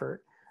the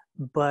effort.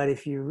 But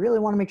if you really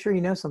want to make sure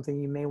you know something,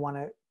 you may want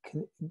to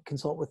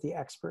consult with the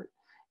expert.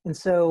 And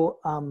so,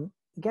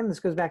 again, this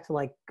goes back to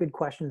like good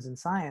questions in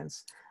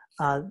science.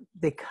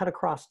 They cut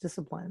across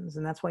disciplines,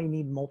 and that's why you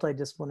need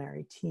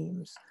multidisciplinary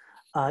teams.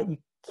 You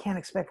can't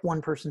expect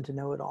one person to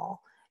know it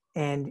all.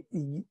 And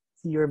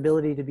your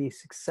ability to be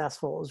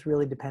successful is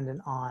really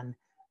dependent on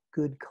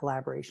good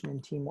collaboration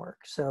and teamwork.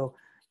 So,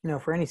 you know,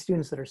 for any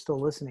students that are still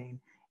listening,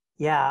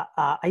 yeah,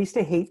 I used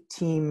to hate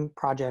team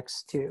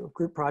projects too.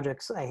 Group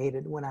projects I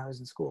hated when I was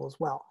in school as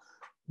well.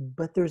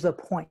 But there's a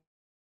point.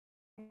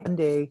 One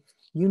day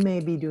you may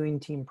be doing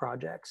team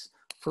projects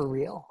for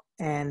real,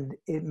 and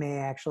it may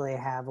actually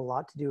have a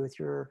lot to do with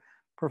your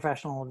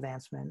professional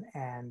advancement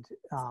and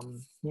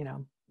you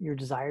know, your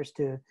desires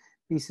to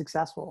be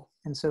successful.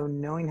 And so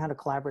knowing how to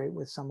collaborate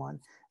with someone,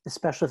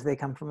 especially if they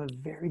come from a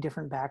very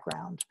different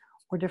background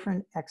or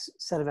different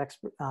set of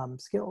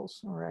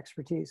skills or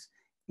expertise,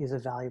 is a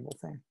valuable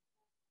thing.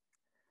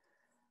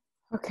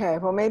 Okay,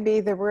 well, maybe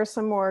there were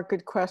some more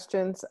good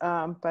questions,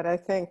 but I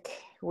think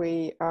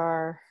we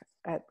are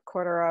at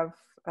 2:45.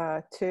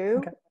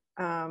 Okay.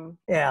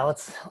 Yeah,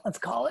 let's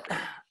call it.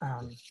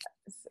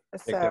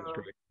 So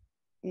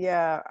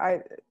yeah,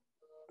 I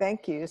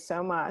thank you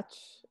so much.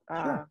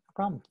 Sure, no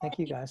problem. Thank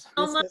you guys.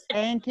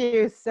 Thank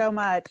you so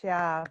much.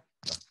 Yeah.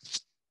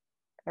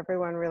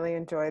 Everyone really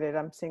enjoyed it.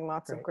 I'm seeing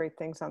lots of great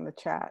things on the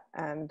chat,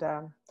 and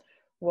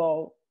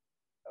we'll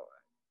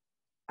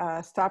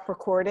stop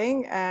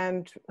recording,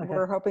 and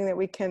we're hoping that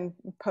we can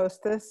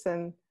post this,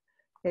 and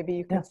maybe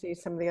you can see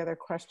some of the other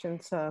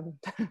questions.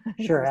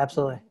 Sure,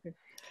 absolutely.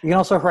 You can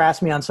also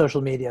harass me on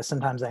social media.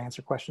 Sometimes I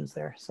answer questions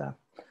there. So,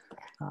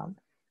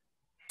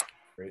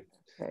 great.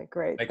 Okay,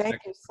 great. Thank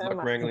you so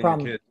much. No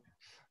problem.